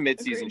 He's not a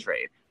midseason Agreed.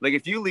 trade. Like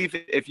if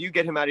you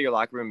get him out of your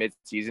locker room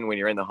midseason when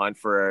you're in the hunt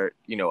for,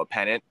 a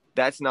pennant,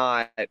 that's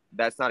not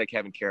a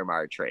Kevin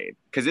Kiermaier trade.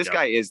 Because this Yep.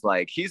 guy is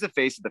like, he's the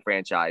face of the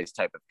franchise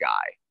type of guy.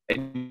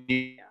 And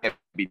you can't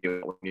be doing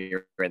it when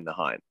you're in the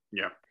hunt.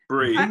 yeah.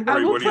 Bree, I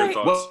will what are your play-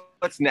 thoughts?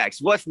 What's next?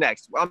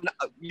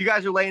 You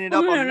guys are laying it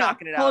up. No, I'm no.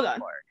 knocking it Hold out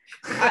of on.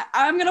 the park.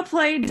 I'm gonna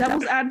play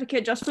devil's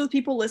advocate just for the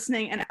people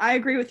listening, and I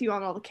agree with you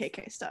on all the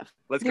KK stuff.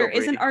 Let's There go,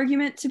 is Bree. an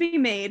argument to be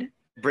made.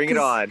 Bring it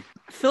 'cause- on.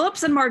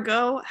 Phillips and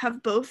Margot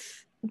have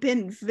both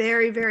been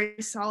very, very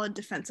solid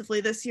defensively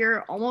this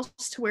year,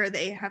 almost to where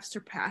they have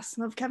surpassed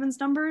some of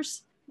Kevin's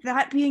numbers.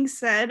 That being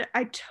said,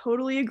 I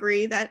totally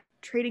agree that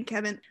trading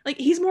Kevin, like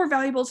he's more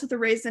valuable to the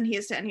Rays than he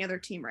is to any other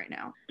team right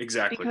now.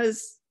 Exactly.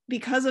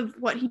 Because of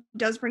what he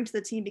does bring to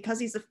the team, because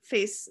he's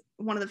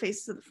one of the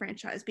faces of the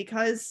franchise,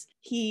 because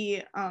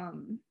he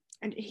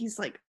and he's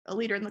like a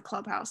leader in the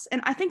clubhouse.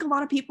 And I think a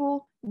lot of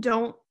people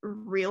don't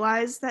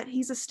realize that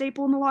he's a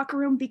staple in the locker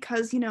room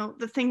because,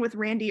 the thing with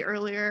Randy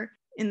earlier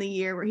in the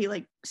year where he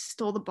like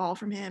stole the ball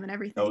from him and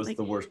everything. that was like,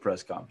 the worst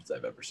press conference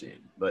I've ever seen.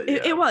 But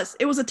it was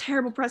a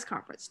terrible press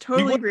conference. He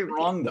Totally wasn't agree with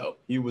wrong though.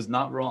 He was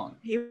not wrong.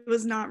 you. He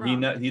was not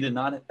wrong. He did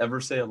not ever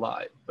say a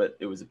lie, but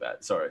it was a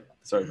bad. Sorry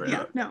for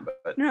Yeah, interrupting, no.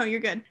 but No, you're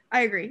good.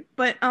 I agree.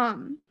 But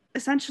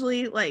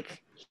essentially,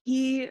 like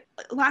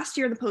last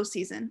year in the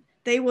postseason,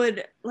 they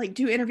would like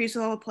do interviews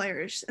with all the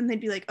players, and they'd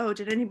be like, "Oh,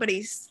 did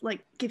anybody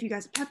like give you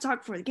guys a pep talk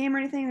before the game or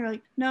anything?" And they're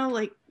like, "No."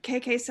 Like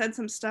KK said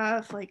some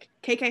stuff. Like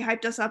KK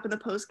hyped us up in the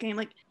post game.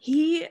 Like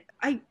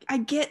I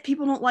get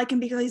people don't like him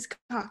because he's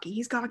cocky.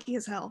 He's cocky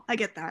as hell. I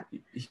get that.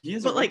 he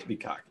has But, a right like, to be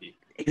cocky.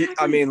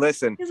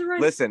 Listen. He has a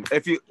right. Listen,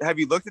 have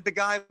you looked at the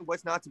guy?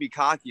 What's not to be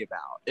cocky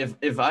about?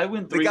 If I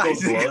win The 3 gold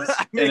guy's- gloves,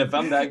 I mean, and if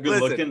I'm that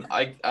good listen. looking,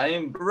 I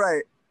am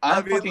Right. I'm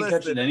I mean, fucking listen,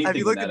 catching have anything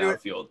you in looked that into it?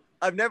 outfield.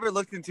 I've never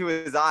looked into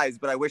his eyes,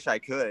 but I wish I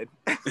could.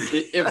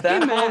 If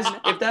that ball's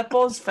Amen. if that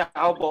ball's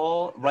foul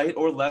ball, right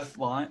or left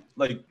line,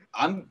 like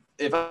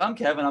if I'm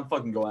Kevin, I'm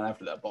fucking going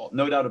after that ball.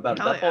 No doubt about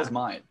it. Oh, That yeah. ball's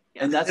mine.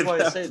 Yeah. And that's why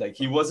I say like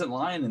he wasn't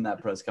lying in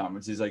that press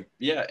conference. He's like,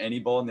 yeah, any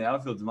ball in the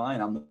outfield's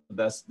mine. I'm the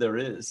best there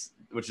is,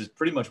 which is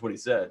pretty much what he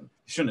said.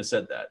 He shouldn't have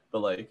said that, but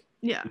like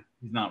Yeah.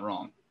 he's not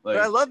wrong. But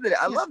Like, I love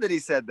that. I love that he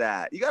said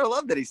that. You gotta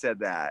love that he said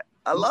that.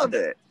 I love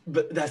it.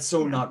 but that's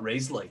so not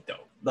Rays like though.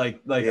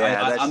 Like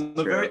Yeah, that's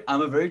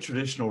I'm a very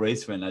traditional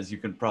Rays fan, as you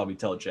can probably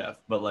tell,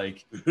 Jeff. But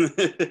like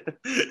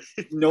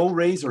no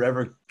Rays are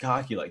ever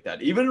cocky like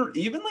that. Even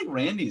like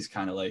Randy's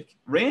kind of like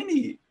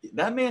Randy.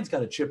 That man's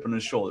got a chip on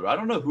his shoulder. I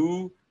don't know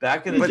who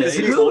back in the But day is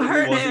he- told Who him he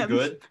hurt wasn't him?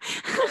 good.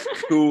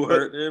 Who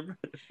hurt him?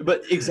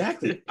 But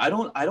exactly, I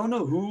don't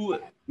know who.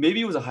 Maybe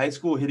he was a high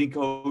school hitting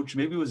coach.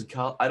 Maybe it was a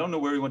college. I don't know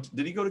where he went.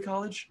 Did he go to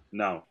college?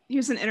 No. He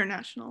was an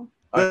international.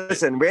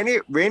 Listen, Randy,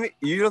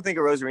 you don't think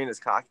Rosarena's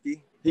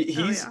cocky? He's.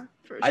 Oh, yeah,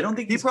 for I don't sure.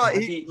 think He he's probably-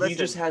 cocky. he- He listen.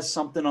 just has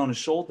something on his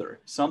shoulder.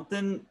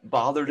 Something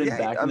bothered him Yeah,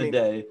 back I in mean, the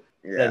day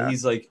Yeah. that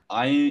he's like,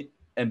 I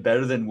am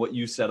better than what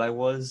you said I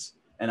was,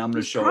 and I'm going to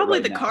It's show probably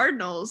it right the now.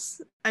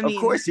 Cardinals. I mean,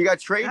 Of course, he got that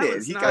traded.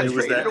 was He not- got It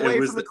was traded that. away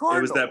It was from the it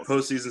Cardinals. was that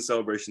postseason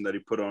celebration that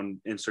he put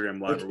on Instagram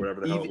Live Like, or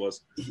whatever the hell it even-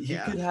 was. He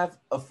Yeah. could have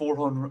a 4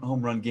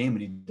 home run game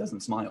and he doesn't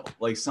smile.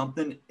 Like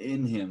something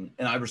in him,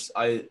 and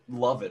I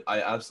love it.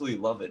 I absolutely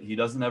love it. He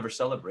doesn't ever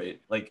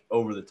celebrate like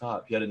over the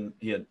top. He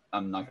had.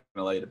 I'm not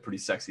gonna lie, he had a pretty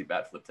sexy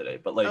bat flip today,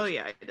 but like oh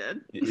yeah, I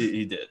did.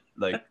 he did.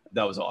 Like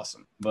that was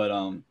awesome. But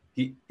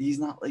he's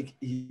not like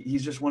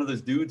he's just one of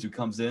those dudes who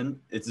comes in.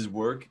 It's his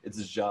work. It's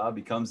his job.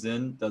 He comes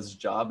in, does his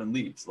job, and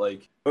leaves.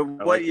 Like But I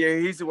what like year?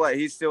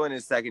 He's still in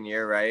his second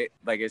year, right?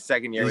 Like his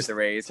second year He's with the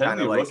Rays, kind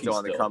technically of a like rookie still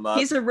on the still. come up.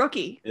 He's a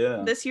rookie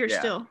yeah, this year Yeah.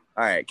 still.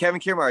 All right, Kevin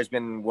Kiermaier's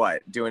been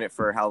doing it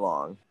for how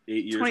long?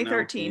 8 years now.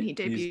 2013, he He's,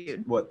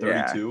 debuted. what,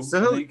 Yeah. 32? So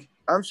I he'll- think.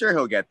 I'm sure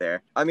he'll get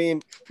there. I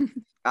mean,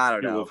 I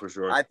don't He will know. for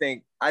sure. I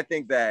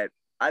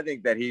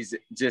think that he's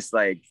just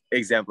like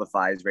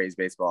exemplifies Rays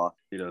baseball.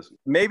 He does.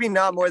 Maybe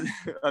not more than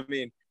I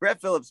mean, Brett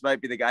Phillips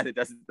might be the guy that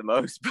does it the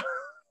most.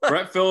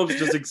 Brett Phillips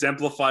just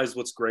exemplifies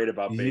what's great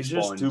about He's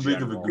baseball just in too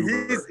big of a general.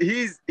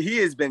 goober. He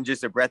has been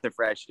just a breath of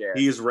fresh air.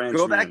 He's ranch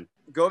man.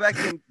 Go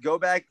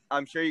back.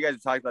 I'm sure you guys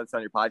have talked about this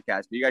on your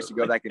podcast, but you guys should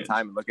go back in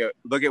time and look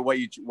at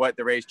what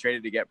the Rays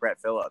traded to get Brett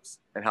Phillips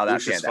and how that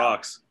Lucius panned out.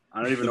 Fox.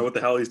 I don't even know what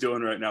the hell he's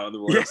doing right now in the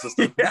Royal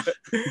system. Yeah.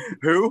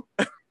 Who?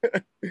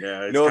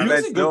 Yeah, it's No kind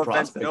offense, a good no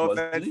prospect,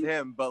 offense to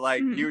him, but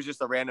like he was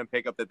just a random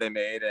pickup that they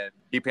made, and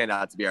he panned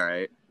out to be all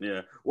right.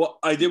 yeah. Well,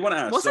 I did want to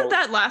ask. Wasn't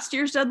that last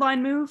year's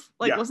deadline move?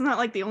 Like, Yeah. wasn't that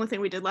like the only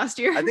thing we did last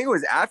year? I think it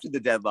was after the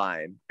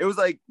deadline. It was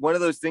like one of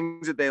those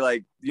things that they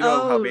like, you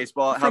know, how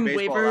baseball from allows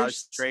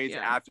waivers? trades Yeah.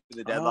 after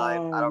the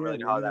deadline. I don't really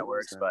know how that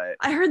works, but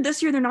I heard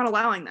this year they're not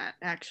allowing that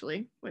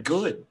actually. Which...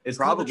 Good. It's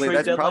Probably- called the trade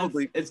that's deadline.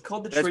 probably- It's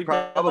called the that's trade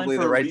probably deadline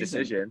for the a right reason.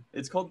 decision.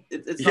 It's called.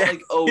 It's Yeah. not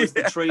like it's the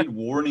Yeah. trade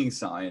warning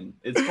sign.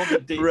 It's called the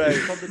date. Right.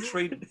 It's called the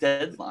trade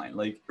deadline.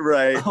 Like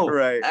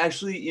right.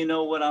 Actually, you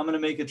know what? I'm gonna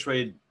make a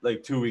trade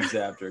like 2 weeks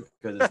after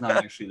because it's not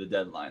actually the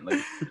deadline. Like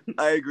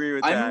I agree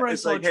with I that. remember I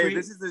It's saw like, a hey, tweet-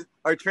 this is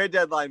our trade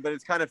deadline, but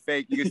it's kind of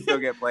fake. You can still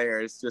get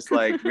players. Just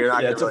like we're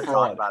not Yeah, going it's to a really talk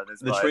fraud. about it as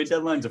The much. trade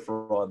deadline's a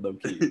fraud, low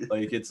key.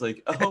 Like it's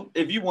like, oh,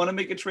 if you want to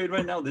make a trade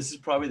right now, this is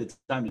probably the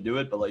time to do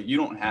it. But like, you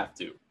don't have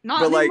to.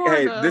 Not But like, anymore,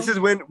 hey, though. this is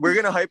when we're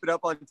gonna hype it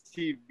up on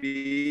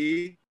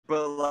TV.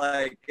 But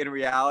like in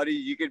reality,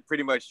 you could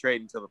pretty much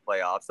trade until the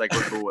playoffs. Like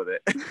we're cool with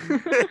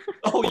it.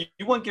 Oh,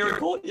 you want Garrett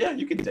Cole? Yeah,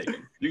 you can take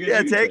him. You can, Yeah,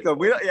 you can take them.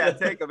 We don't. him. Yeah,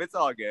 take them. It's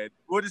all good.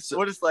 We'll just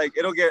like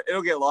it'll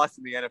get lost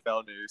in the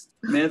NFL news.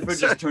 Manfred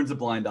just turns a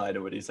blind eye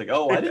to it. He's like,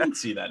 "Oh, I didn't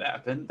see that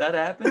happen. That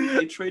happened.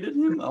 They traded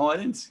him. Oh, I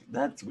didn't see.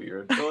 That's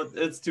weird. So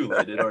it's too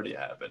late. It already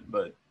happened."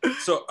 But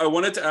So I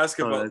wanted to ask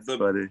about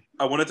funny.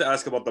 I wanted to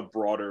ask about the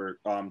broader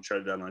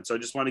trade deadline. So I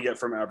just want to get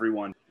from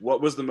everyone,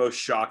 what was the most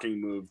shocking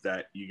move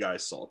that you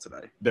guys saw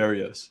today?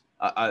 Barrios,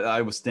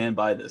 I will stand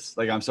by this.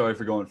 Like, I'm sorry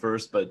for going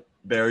first, but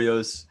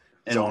Barrios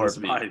and It's on his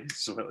Harvey. mind,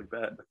 something like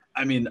that.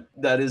 I mean,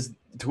 that is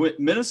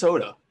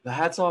Minnesota. The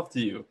hat's off to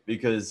you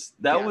because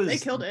they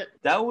killed it.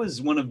 That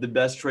was one of the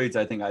best trades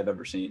I think I've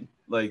ever seen.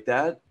 Like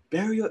that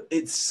Barrios,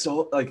 it's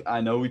so like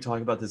I know we talk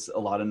about this a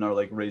lot in our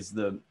like raise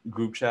the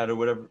group chat or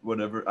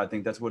whatever. I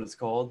think that's what it's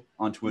called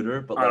on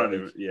Twitter. But I don't like,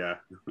 even, yeah.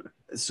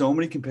 so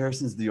many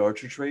comparisons to the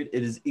Archer trade.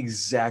 It is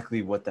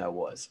exactly what that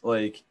was.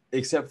 Like,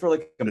 except for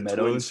like a The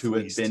Meadows Twins who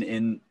had fleeced. been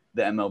in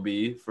the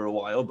MLB for a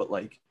while, but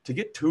like to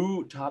get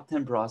 2 top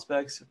 10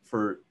 prospects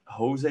for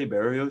Jose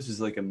Barrios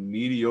is like a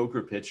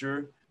mediocre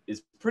pitcher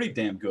is pretty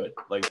damn good.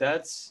 Like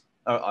that's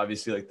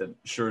obviously like the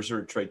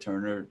Scherzer, Trey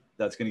Turner.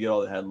 That's gonna get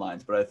all the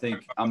headlines, but I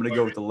think I'm gonna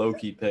go with the low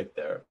key pick.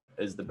 There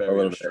is the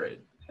Barrios bit. trade,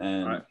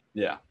 and All right.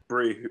 yeah,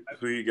 Bree,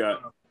 who you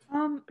got?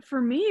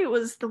 For me, it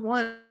was the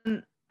one.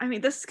 I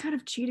mean, this is kind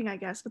of cheating, I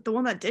guess, but the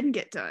one that didn't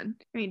get done.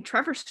 I mean,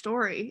 Trevor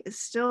Story is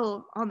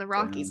still on the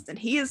Rockies, and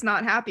he is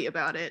not happy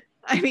about it.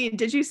 I mean,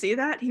 did you see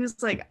that? He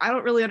was like, I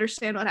don't really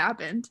understand what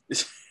happened.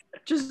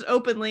 Just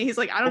openly, he's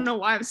like, I don't know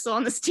why I'm still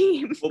on this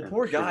team. well,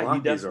 poor The guy. He Rockies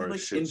are definitely a like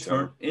shit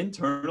show.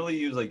 internally,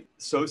 he was like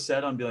so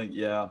set on being like,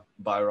 yeah,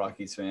 bye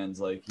Rockies fans.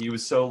 Like he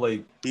was so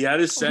like He had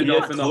his send he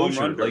off had in the home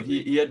closure. run. Like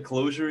he had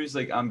closure. He's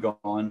like, I'm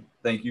gone.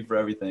 Thank you for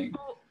everything.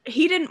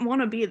 He didn't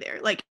want to be there.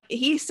 Like,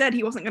 he said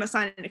he wasn't going to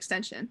sign an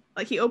extension.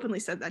 Like, he openly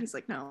said that. He's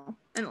like, no.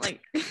 And,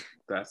 like,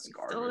 That's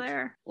garbage. still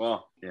there.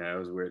 Well, yeah, it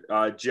was weird.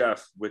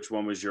 Jeff, which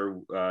one was your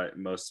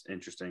most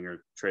interesting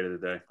or trade of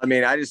the day? I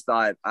mean, I just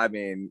thought,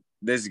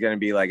 this is going to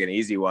be like an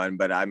easy one,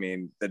 but I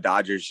mean, the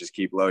Dodgers just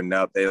keep loading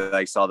up. They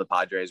like saw the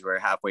Padres were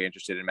halfway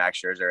interested in Max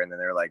Scherzer, and then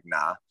they're like,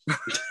 nah.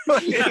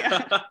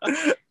 Yeah.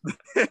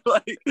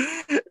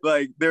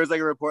 like there was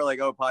like a report like,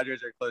 oh,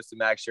 Padres are close to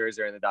Max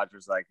Scherzer, and the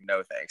Dodgers were like,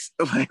 no thanks.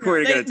 Like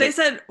we're gonna They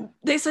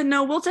take. said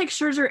no, we'll take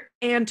Scherzer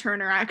and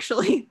Turner,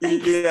 actually.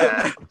 Thanks.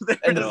 Yeah.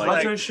 And the They're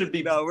Padres like, should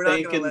be No, we're not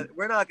thanking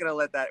gonna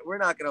let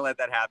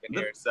that happen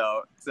here.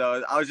 So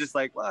I was just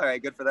like, well, all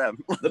right, good for them.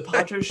 the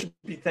Padres should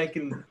be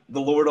thanking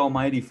the Lord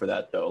Almighty for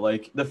that though.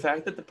 Like the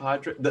fact that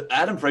the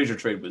Adam Frazier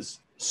trade was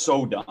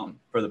so dumb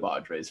for the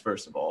Padres.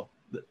 First of all,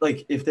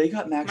 like if they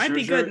got Max Might Scherzer,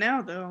 be good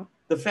now, though.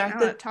 the fact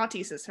Now that that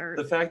Tatis is hurt.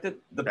 the fact that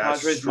the That's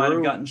Padres might have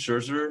true. gotten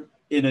Scherzer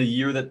in a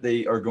year that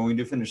they are going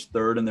to finish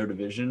third in their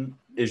division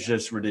is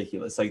just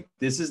ridiculous. Like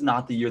this is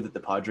not the year that the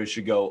Padres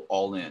should go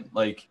all in.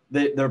 Like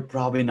they're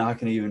probably not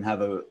going to even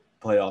have a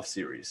playoff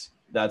series.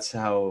 That's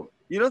how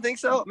You don't think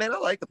so, man? I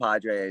like the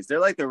Padres. They're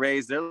like the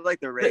Rays. They're like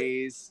the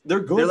Rays. they're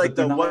good. They're like but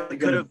they're the not what gonna-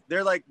 could have.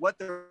 They're like what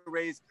the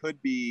Rays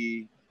could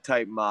be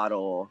type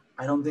model.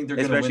 I don't think they're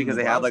going to Especially because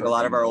they have like a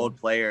lot of our old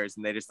players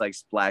and they just like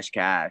splash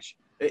cash.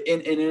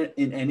 In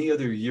any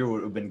other year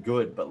would have been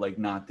good, but like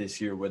not this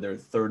year where they're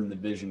third in the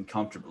division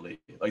comfortably.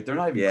 Like they're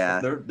not even.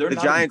 Yeah. They're The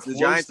not Giants. even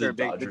The close Giants to are big.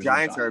 The Dodgers and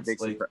Giants are a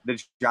big. Like,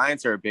 The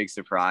Giants are a big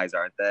surprise,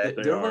 aren't they?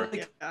 They they're are. like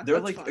Yeah, they're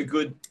that's like fine. a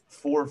good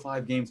 4 or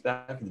 5 games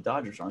back of the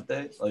Dodgers, aren't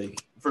they? Like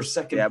for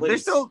second Yeah, but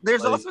place.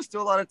 there's Like, also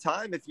still a lot of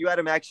time. If you had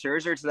a Max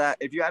Scherzer to that,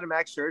 if you had a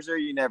Max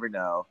Scherzer, you never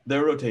know.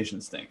 their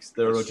rotation stinks.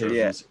 Their That's true.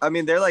 rotations. Yeah, I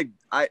mean they're like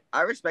I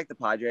respect the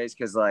Padres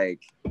because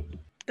like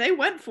They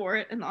went for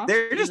it in the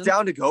They're just offseason.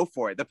 down to go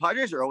for it. The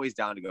Padres are always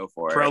down to go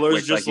for it. Preller's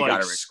which, just you like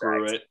gotta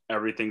screw respect. it.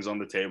 Everything's on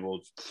the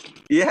table.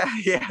 Yeah,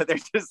 they're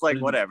just like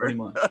Pretty- whatever. pretty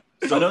much.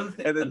 So another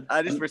thing, And then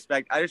I just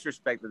respect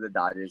that the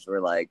Dodgers were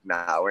like,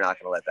 nah, we're not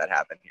gonna let that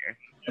happen here.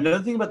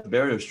 another thing about the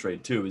Barrios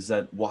trade too is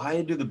that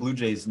why do the Blue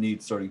Jays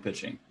need starting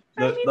pitching?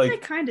 I mean, they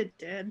kind of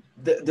did.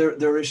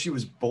 Their issue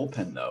is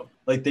bullpen though.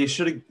 Like they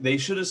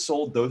should have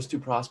sold those two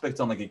prospects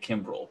on like a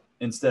Kimbrel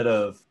instead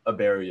of a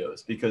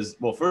Barrios because,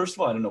 well, first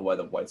of all, I don't know why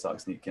the White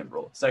Sox need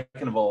Kimbrel.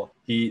 Second of all,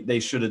 they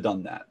should have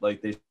done that.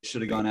 Like they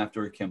should have gone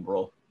after a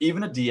Kimbrel,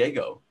 even a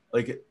Diego.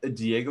 Like a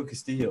Diego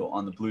Castillo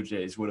on the Blue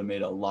Jays would have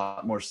made a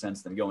lot more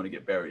sense than going to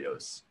get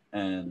Barrios.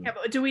 And Yeah,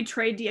 but do we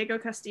trade Diego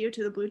Castillo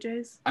to the Blue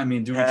Jays? I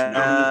mean, do we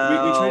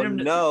trade him?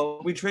 No.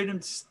 We trade him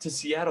to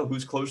Seattle,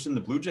 who's closer than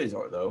the Blue Jays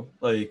are, though.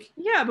 Like,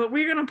 Yeah, but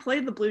we're gonna play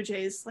the Blue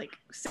Jays like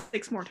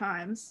 6 more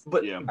times.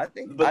 but Yeah. I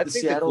think But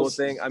the cool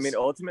thing. I mean,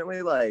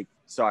 ultimately, like,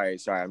 sorry,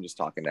 I'm just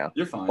talking now.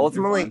 you're fine.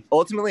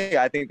 Ultimately,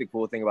 I think the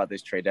cool thing about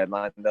this trade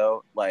deadline,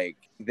 though, like,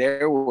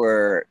 there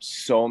were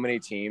so many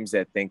teams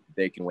that think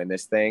they can win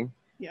this thing.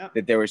 Yeah.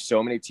 That there were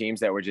so many teams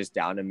that were just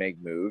down to make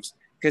moves.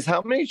 Because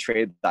how many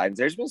trade deadlines?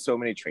 There's been so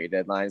many trade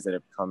deadlines that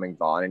have come and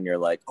gone, and you're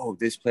like, oh,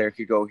 this player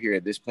could go here,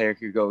 this player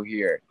could go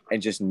here, and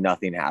just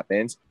nothing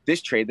happens.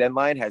 This trade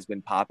deadline has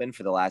been popping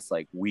for the last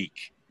like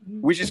week,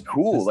 which is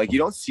cool. Like you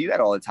don't see that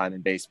all the time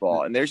in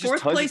baseball, and there's just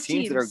Fourth tons of place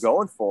teams that are teams.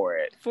 going for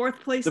it. 4th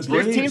place. The team.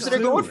 There's Braves teams that are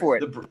too. going for it.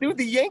 The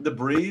Dude, the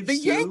Braves, the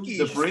too. Yankees.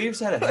 The Braves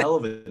had a hell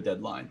of a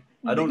deadline.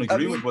 I don't I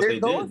agree mean, with what they're they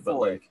going did, but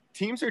for it. like,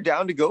 Teams are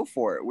down to go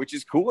for it, which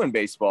is cool in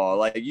baseball.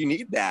 Like you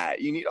need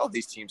that. You need all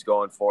these teams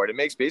going for it. It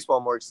makes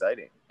baseball more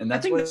exciting. and I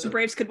that's think why the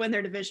Braves could win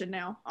their division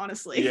now.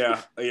 Honestly.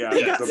 Yeah. Yeah,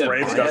 The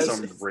Braves got Baez-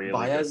 some really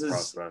Baez good is.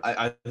 prospects.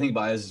 I think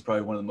Baez is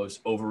probably one of the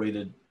most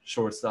overrated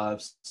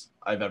shortstops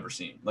I've ever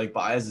seen. Like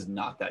Baez is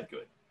not that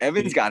good.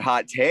 Evan's got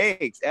hot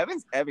takes. Evan,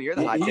 you're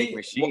the hot take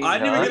machine. Well, I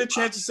didn't huh? even get a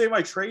chance to say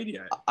my trade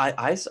yet.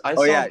 I Oh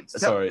saw, yeah,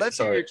 sorry, let's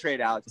sorry. hear your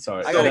trade out.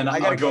 Sorry. I gotta, Then I I'll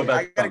gotta go.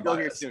 back I gotta on go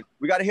here Baez. soon.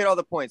 We gotta hit all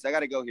the points. I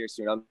gotta go here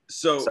soon. I'm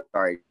So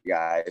sorry,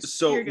 guys.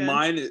 So You're good.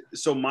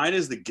 mine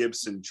is the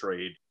Gibson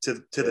trade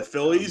to the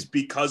Phillies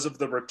because of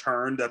the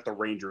return that the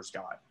Rangers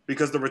got.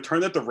 Because the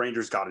return that the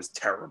Rangers got is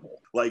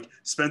terrible. Like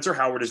Spencer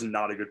Howard is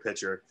not a good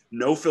pitcher.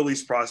 No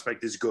Phillies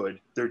prospect is good.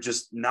 They're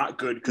just not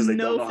good because they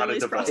no don't know how to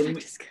Phillies develop. prospect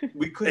is good.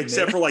 We couldn't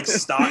Except make- for like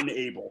Stott and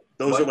Abel.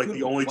 Those Why are like the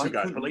couldn't- only why two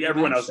guys. couldn't But like we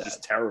everyone match else is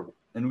just that? terrible.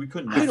 and we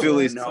couldn't. I don't match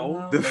Phillies- that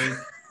know. somehow, like,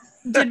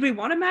 Did we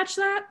want to match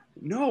that?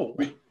 No.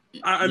 We-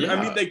 I yeah.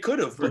 mean they could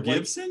have, for but like,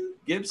 Gibson.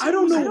 Gibson. I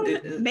don't was- know. Maybe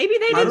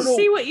they I didn't don't know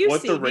see what you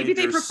what see. the Maybe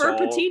they Rangers prefer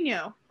saw.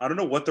 Patino. I don't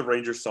know what the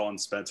Rangers saw in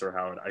Spencer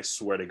Howard. I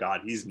swear to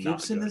God, he's not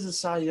Gibson good. is a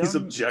Cy Young He's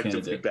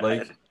objectively candidate. bad.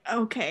 Like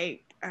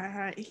Okay,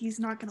 he's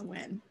not gonna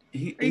win. he,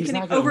 Are you he's kidding?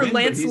 not gonna Over win, but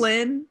Lance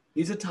Lynn?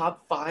 He's a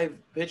top 5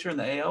 pitcher in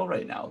the AL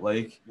right now.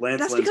 Like Lance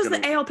That's Lynn's because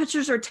gonna, the AL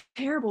pitchers are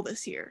terrible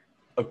this year.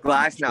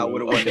 Glasnow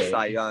would have won the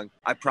Cy Young.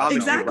 I promise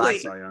Exactly. you,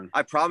 Cy Young.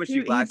 I promise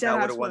you, He Glasnow dead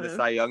would ass have won the would've.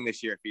 Cy Young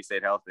this year if he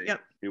stayed healthy.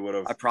 Yep. He would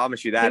have. I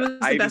promise you that. He was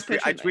the I best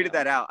pitcher I in the tweeted AL.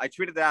 that out. I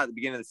tweeted that out at the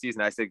beginning of the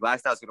season. I said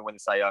Glasnow's going to win the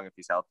Cy Young if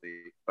he's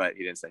healthy, but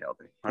he didn't stay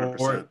healthy.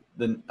 100%.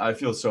 Then I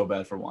feel so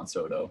bad for Juan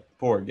Soto.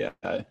 Poor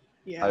guy.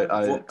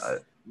 Yeah.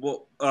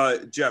 Well,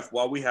 Jeff,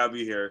 while we have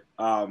you here,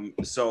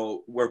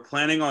 so we're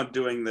planning on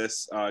doing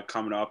this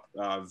coming up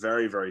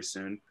very, very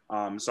soon.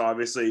 So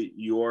obviously,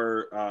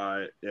 your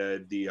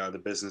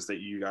the business that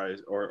you guys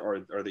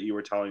or that you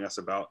were telling us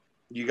about,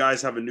 you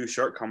guys have a new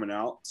shirt coming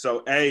out.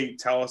 So,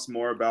 tell us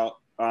more about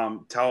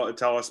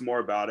tell us more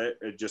about it,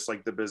 just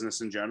like the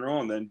business in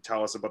general, and then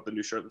tell us about the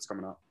new shirt that's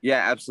coming out.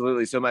 Yeah,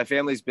 absolutely. So my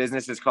family's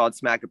business is called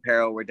Smack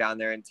Apparel. We're down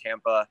there in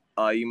Tampa.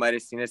 You might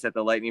have seen us at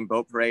the Lightning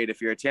Boat Parade.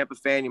 If you're a Tampa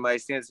fan, you might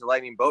have seen us at the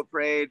Lightning Boat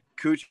Parade.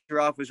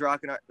 Kucherov was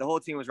rocking the whole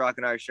team was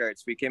rocking our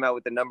shirts. We came out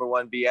with the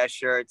 #1 BS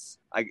shirts.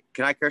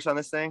 Can I curse on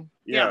this thing?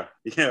 Yeah.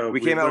 We came out with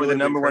the literally been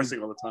number one-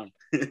 cursing all the time.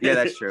 Yeah,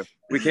 that's true.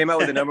 We came out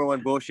with the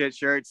 #1 bullshit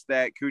shirts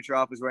that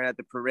Kucherov was wearing at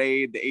the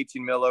parade, the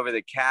 18 mil over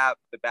the cap,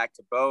 the back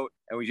to boat.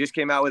 And we just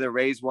came out with a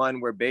Rays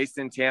one. We're based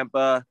in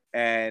Tampa.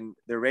 And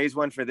the Rays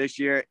one for this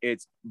year,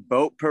 it's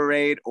boat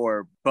parade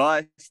or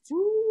bust,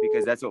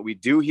 because that's what we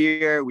do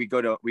here. We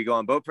go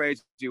on boat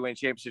parades. We win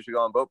championships. We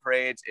go on boat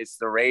parades. It's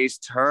the Rays'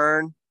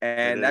 turn.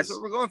 And that's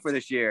what we're going for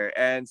this year.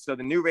 And so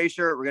the new Rays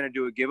shirt, we're going to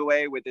do a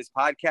giveaway with this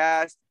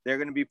podcast. They're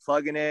going to be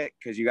plugging it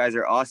because you guys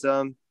are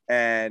awesome.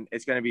 And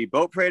it's going to be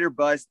boat parade or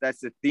bust. That's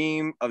the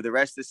theme of the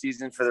rest of the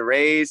season for the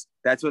Rays.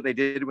 That's what they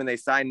did when they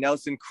signed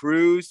Nelson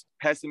Cruz.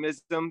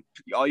 Pessimism,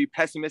 all you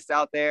pessimists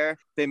out there,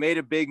 they made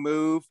a big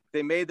move.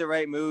 They made the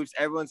right moves.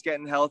 Everyone's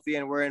getting healthy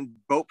and we're in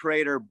boat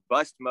parade or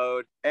bust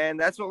mode. And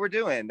that's what we're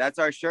doing. That's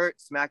our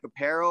shirt, Smack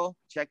Apparel.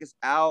 Check us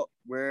out.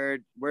 We're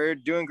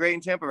doing great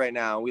in Tampa right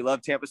now. We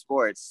love Tampa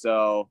sports.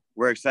 So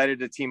we're excited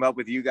to team up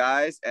with you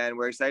guys, and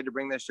we're excited to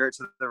bring this shirt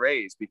to the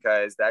Rays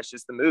because that's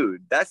just the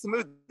mood. That's the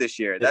mood this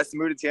year. That's the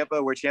mood of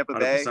Tampa. We're Tampa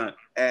Bay, 100%.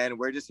 and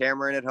we're just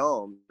hammering it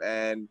home.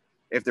 And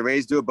if the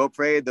Rays do a boat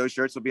parade, those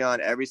shirts will be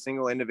on every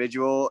single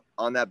individual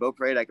on that boat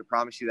parade. I can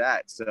promise you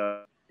that.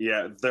 So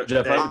yeah,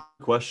 Jeff, I have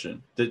a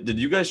question. Did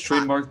you guys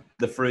trademark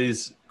the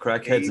phrase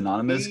 "Crackheads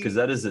Anonymous"? Because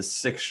that is a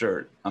sick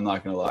shirt. I'm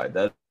not gonna lie,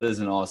 that is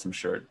an awesome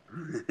shirt.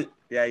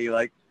 Yeah, you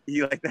like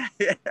that?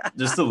 Yeah.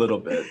 Just a little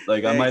bit.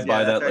 Like I might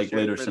buy that like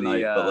later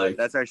tonight, but like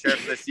that's our shirt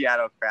for the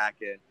Seattle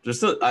Kraken.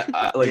 Just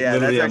I like yeah,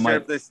 literally.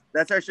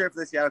 That's our shirt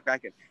for the Seattle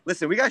Kraken.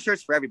 Listen, we got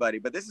shirts for everybody,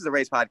 but this is a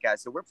Rays podcast,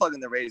 so we're plugging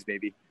the Rays,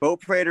 baby.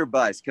 Boat parade or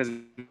bust, because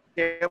we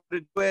can't able to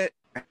do it.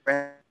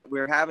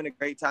 We're having a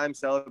great time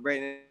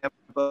celebrating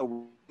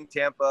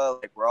Tampa.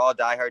 Like we're all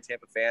diehard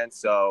Tampa fans.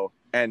 So,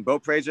 and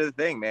boat parades are the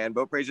thing, man.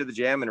 Boat parades are the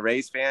jam, and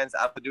Rays fans,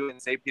 I'll do it in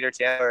St. Peter,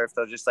 Tampa, or if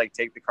they'll just like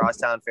take the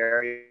crosstown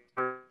ferry.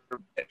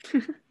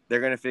 They're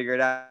gonna figure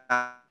it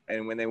out.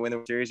 And when they win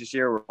the series this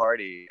year, we'll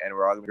party, and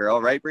we're all gonna be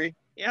girl, right, Bree?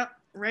 Yep.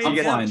 Rays. I'm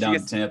flying down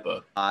to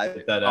Tampa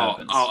if that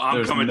happens.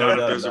 I'm coming down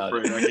to Desert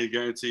Parade. I can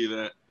guarantee you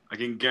that. I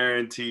can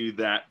guarantee you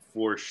that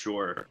for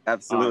sure.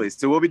 Absolutely.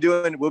 So we'll be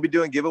doing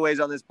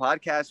giveaways on this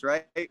podcast,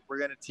 right? We're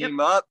gonna team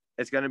up.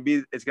 It's gonna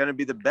be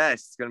the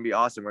best. It's gonna be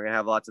awesome. We're gonna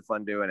have lots of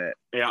fun doing it.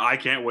 Yeah, I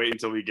can't wait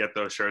until we get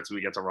those shirts and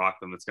we get to rock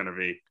them. It's gonna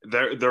be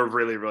they're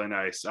really, really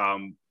nice.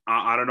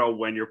 I don't know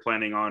when you're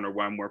planning on or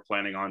when we're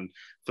planning on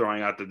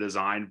throwing out the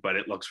design, but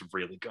it looks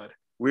really good.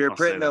 We were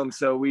printing them,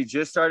 so we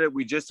just started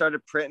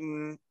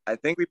printing. I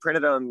think we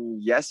printed them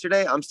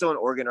yesterday. I'm still in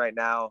Oregon right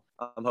now.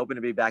 I'm hoping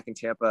to be back in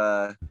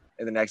Tampa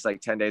in the next like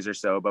 10 days or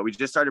so, but we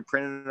just started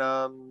printing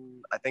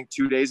them I think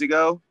 2 days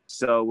ago.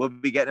 So we'll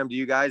be getting them to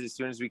you guys as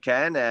soon as we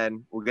can,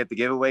 and we'll get the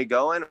giveaway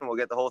going, and we'll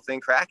get the whole thing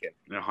cracking.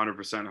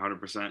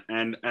 100%.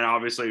 And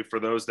obviously for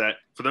those that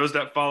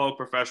follow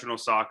professional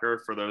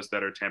soccer, for those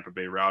that are Tampa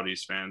Bay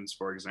Rowdies fans,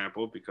 for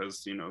example,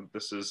 because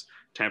this is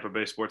Tampa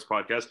Bay Sports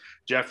Podcast.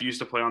 Jeff used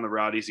to play on the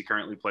Rowdies. He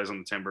currently plays on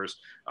the Timbers.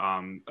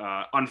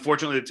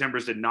 Unfortunately, the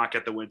Timbers did not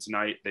get the win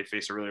tonight. They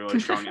face a really, really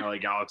strong LA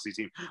Galaxy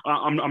team.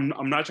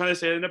 I'm not trying to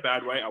say it in a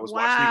bad way. I was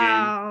watching the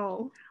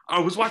game. I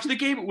was watching the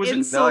game. It was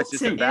it's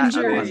just facts.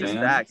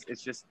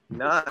 It's just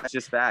facts. It's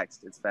just facts.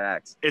 It's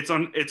facts.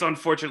 It's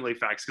unfortunately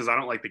facts because I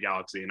don't like the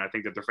Galaxy and I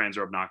think that their fans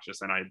are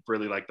obnoxious and I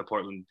really like the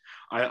Portland.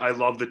 I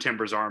love the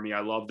Timbers Army. I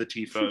love the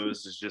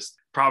Tifos. It's just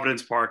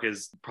Providence Park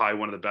is probably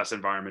one of the best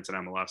environments in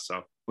MLS.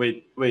 So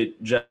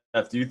wait, Jeff,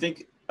 do you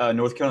think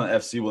North Carolina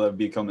FC will ever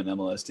become an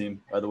MLS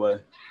team? By the way.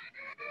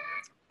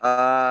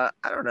 I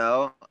don't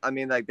know. I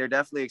mean, like they're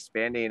definitely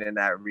expanding in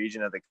that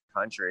region of the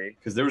country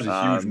because there was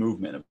a huge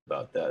movement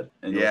about that.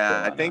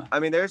 I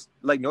mean, there's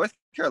like North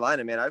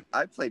Carolina, man.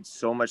 I played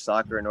so much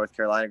soccer in North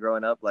Carolina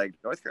growing up. Like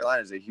North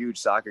Carolina is a huge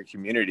soccer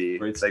community.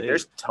 Like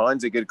there's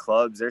tons of good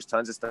clubs. There's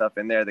tons of stuff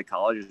in there. The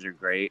colleges are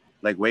great.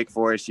 Like Wake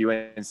Forest,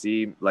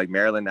 UNC, like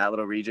Maryland, that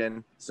little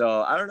region.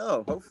 So I don't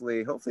know.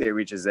 Hopefully it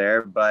reaches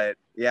there. But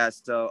yeah,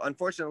 so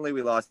unfortunately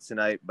we lost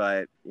tonight,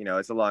 but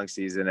it's a long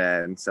season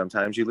and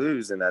sometimes you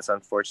lose and that's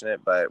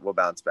unfortunate, but we'll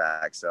bounce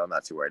back. So I'm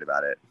not too worried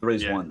about it. The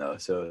Rays won though,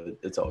 so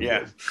it's all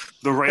good.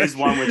 The Rays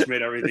won, which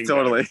made everything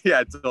totally. better.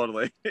 Yeah,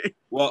 totally.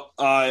 Well,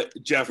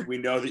 Jeff, we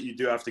know that you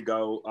do have to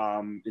go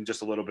in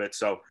just a little bit.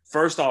 So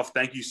first off,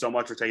 thank you so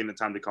much for taking the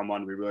time to come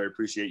on. We really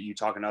appreciate you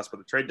talking to us about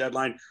the trade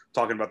deadline,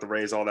 talking about the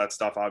Rays, all that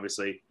stuff,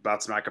 obviously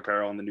about Smack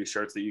Apparel and the new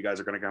shirts that you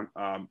guys are gonna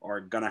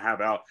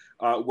have out.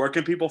 Where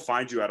can people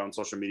find you at on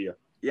social media?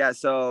 Yeah,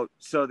 so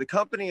the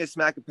company is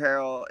Smack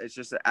Apparel. It's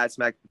just at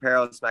Smack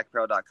Apparel,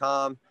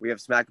 smackapparel.com. We have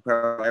Smack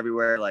Apparel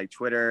everywhere, like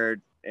Twitter,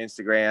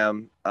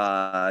 Instagram,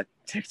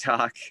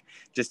 TikTok.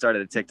 Just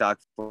started a TikTok.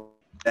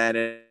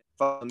 And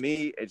follow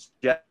me. It's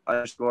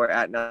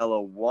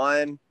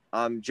Jeff_@Nello1.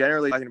 I'm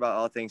generally talking about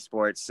all things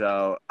sports,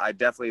 so I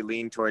definitely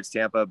lean towards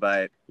Tampa,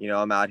 but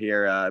I'm out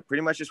here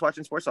pretty much just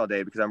watching sports all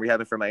day because I'm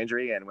rehabbing for my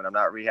injury, and when I'm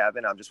not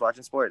rehabbing, I'm just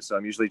watching sports, so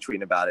I'm usually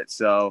tweeting about it.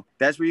 So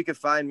that's where you can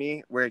find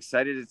me. We're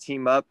excited to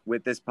team up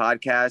with this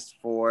podcast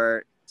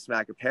for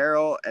Smack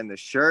Apparel and the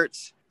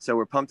shirts, so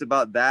we're pumped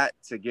about that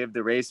to give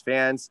the Rays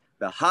fans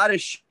the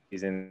hottest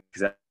season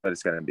because that's what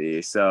it's going to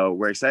be. So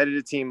we're excited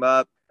to team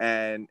up.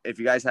 And if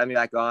you guys have me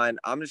back on,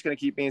 I'm just going to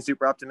keep being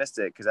super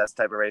optimistic because that's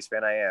the type of Rays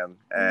fan I am.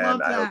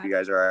 And I hope you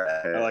guys are.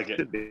 I like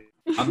it.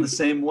 I'm the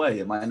same way.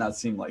 It might not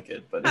seem like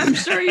it, but I'm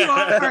sure you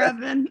are,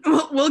 Evan.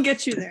 We'll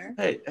get you there.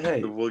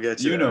 Hey, we'll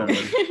get you. You know me.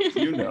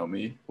 You know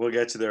me. We'll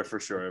get you there for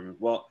sure, Evan.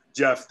 Well,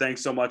 Jeff,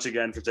 thanks so much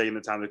again for taking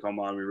the time to come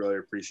on. We really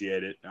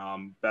appreciate it.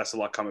 Best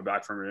of luck coming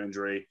back from your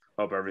injury.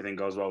 Hope everything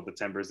goes well with the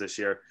Timbers this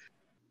year.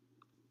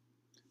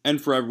 And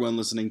for everyone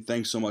listening,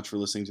 thanks so much for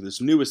listening to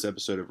this newest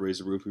episode of Raise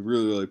the Roof. We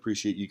really, really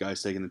appreciate you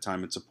guys taking the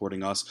time and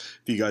supporting us.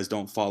 If you guys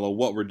don't follow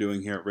what we're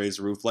doing here at Raise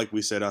the Roof, like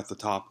we said at the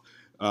top,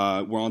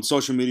 we're on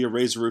social media,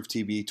 Raise the Roof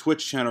TV,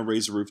 Twitch channel,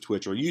 Raise the Roof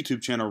Twitch, or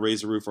YouTube channel,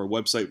 Raise the Roof, our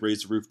website,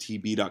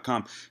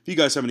 raisetherooftb.com. If you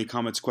guys have any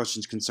comments,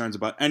 questions, concerns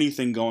about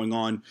anything going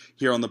on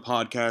here on the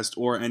podcast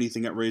or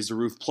anything at Raise the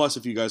Roof, plus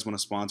if you guys want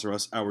to sponsor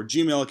us, our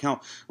Gmail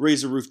account,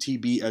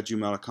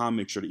 raisetherooftb@gmail.com.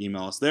 Make sure to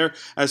email us there.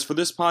 As for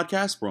this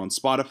podcast, we're on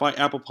Spotify,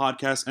 Apple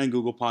Podcasts, and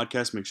Google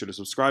Podcasts. Make sure to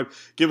subscribe,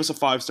 give us a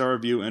 5-star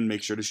review, and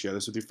make sure to share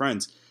this with your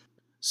friends.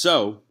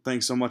 So,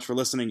 thanks so much for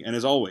listening, and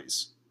as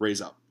always,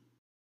 Raise up.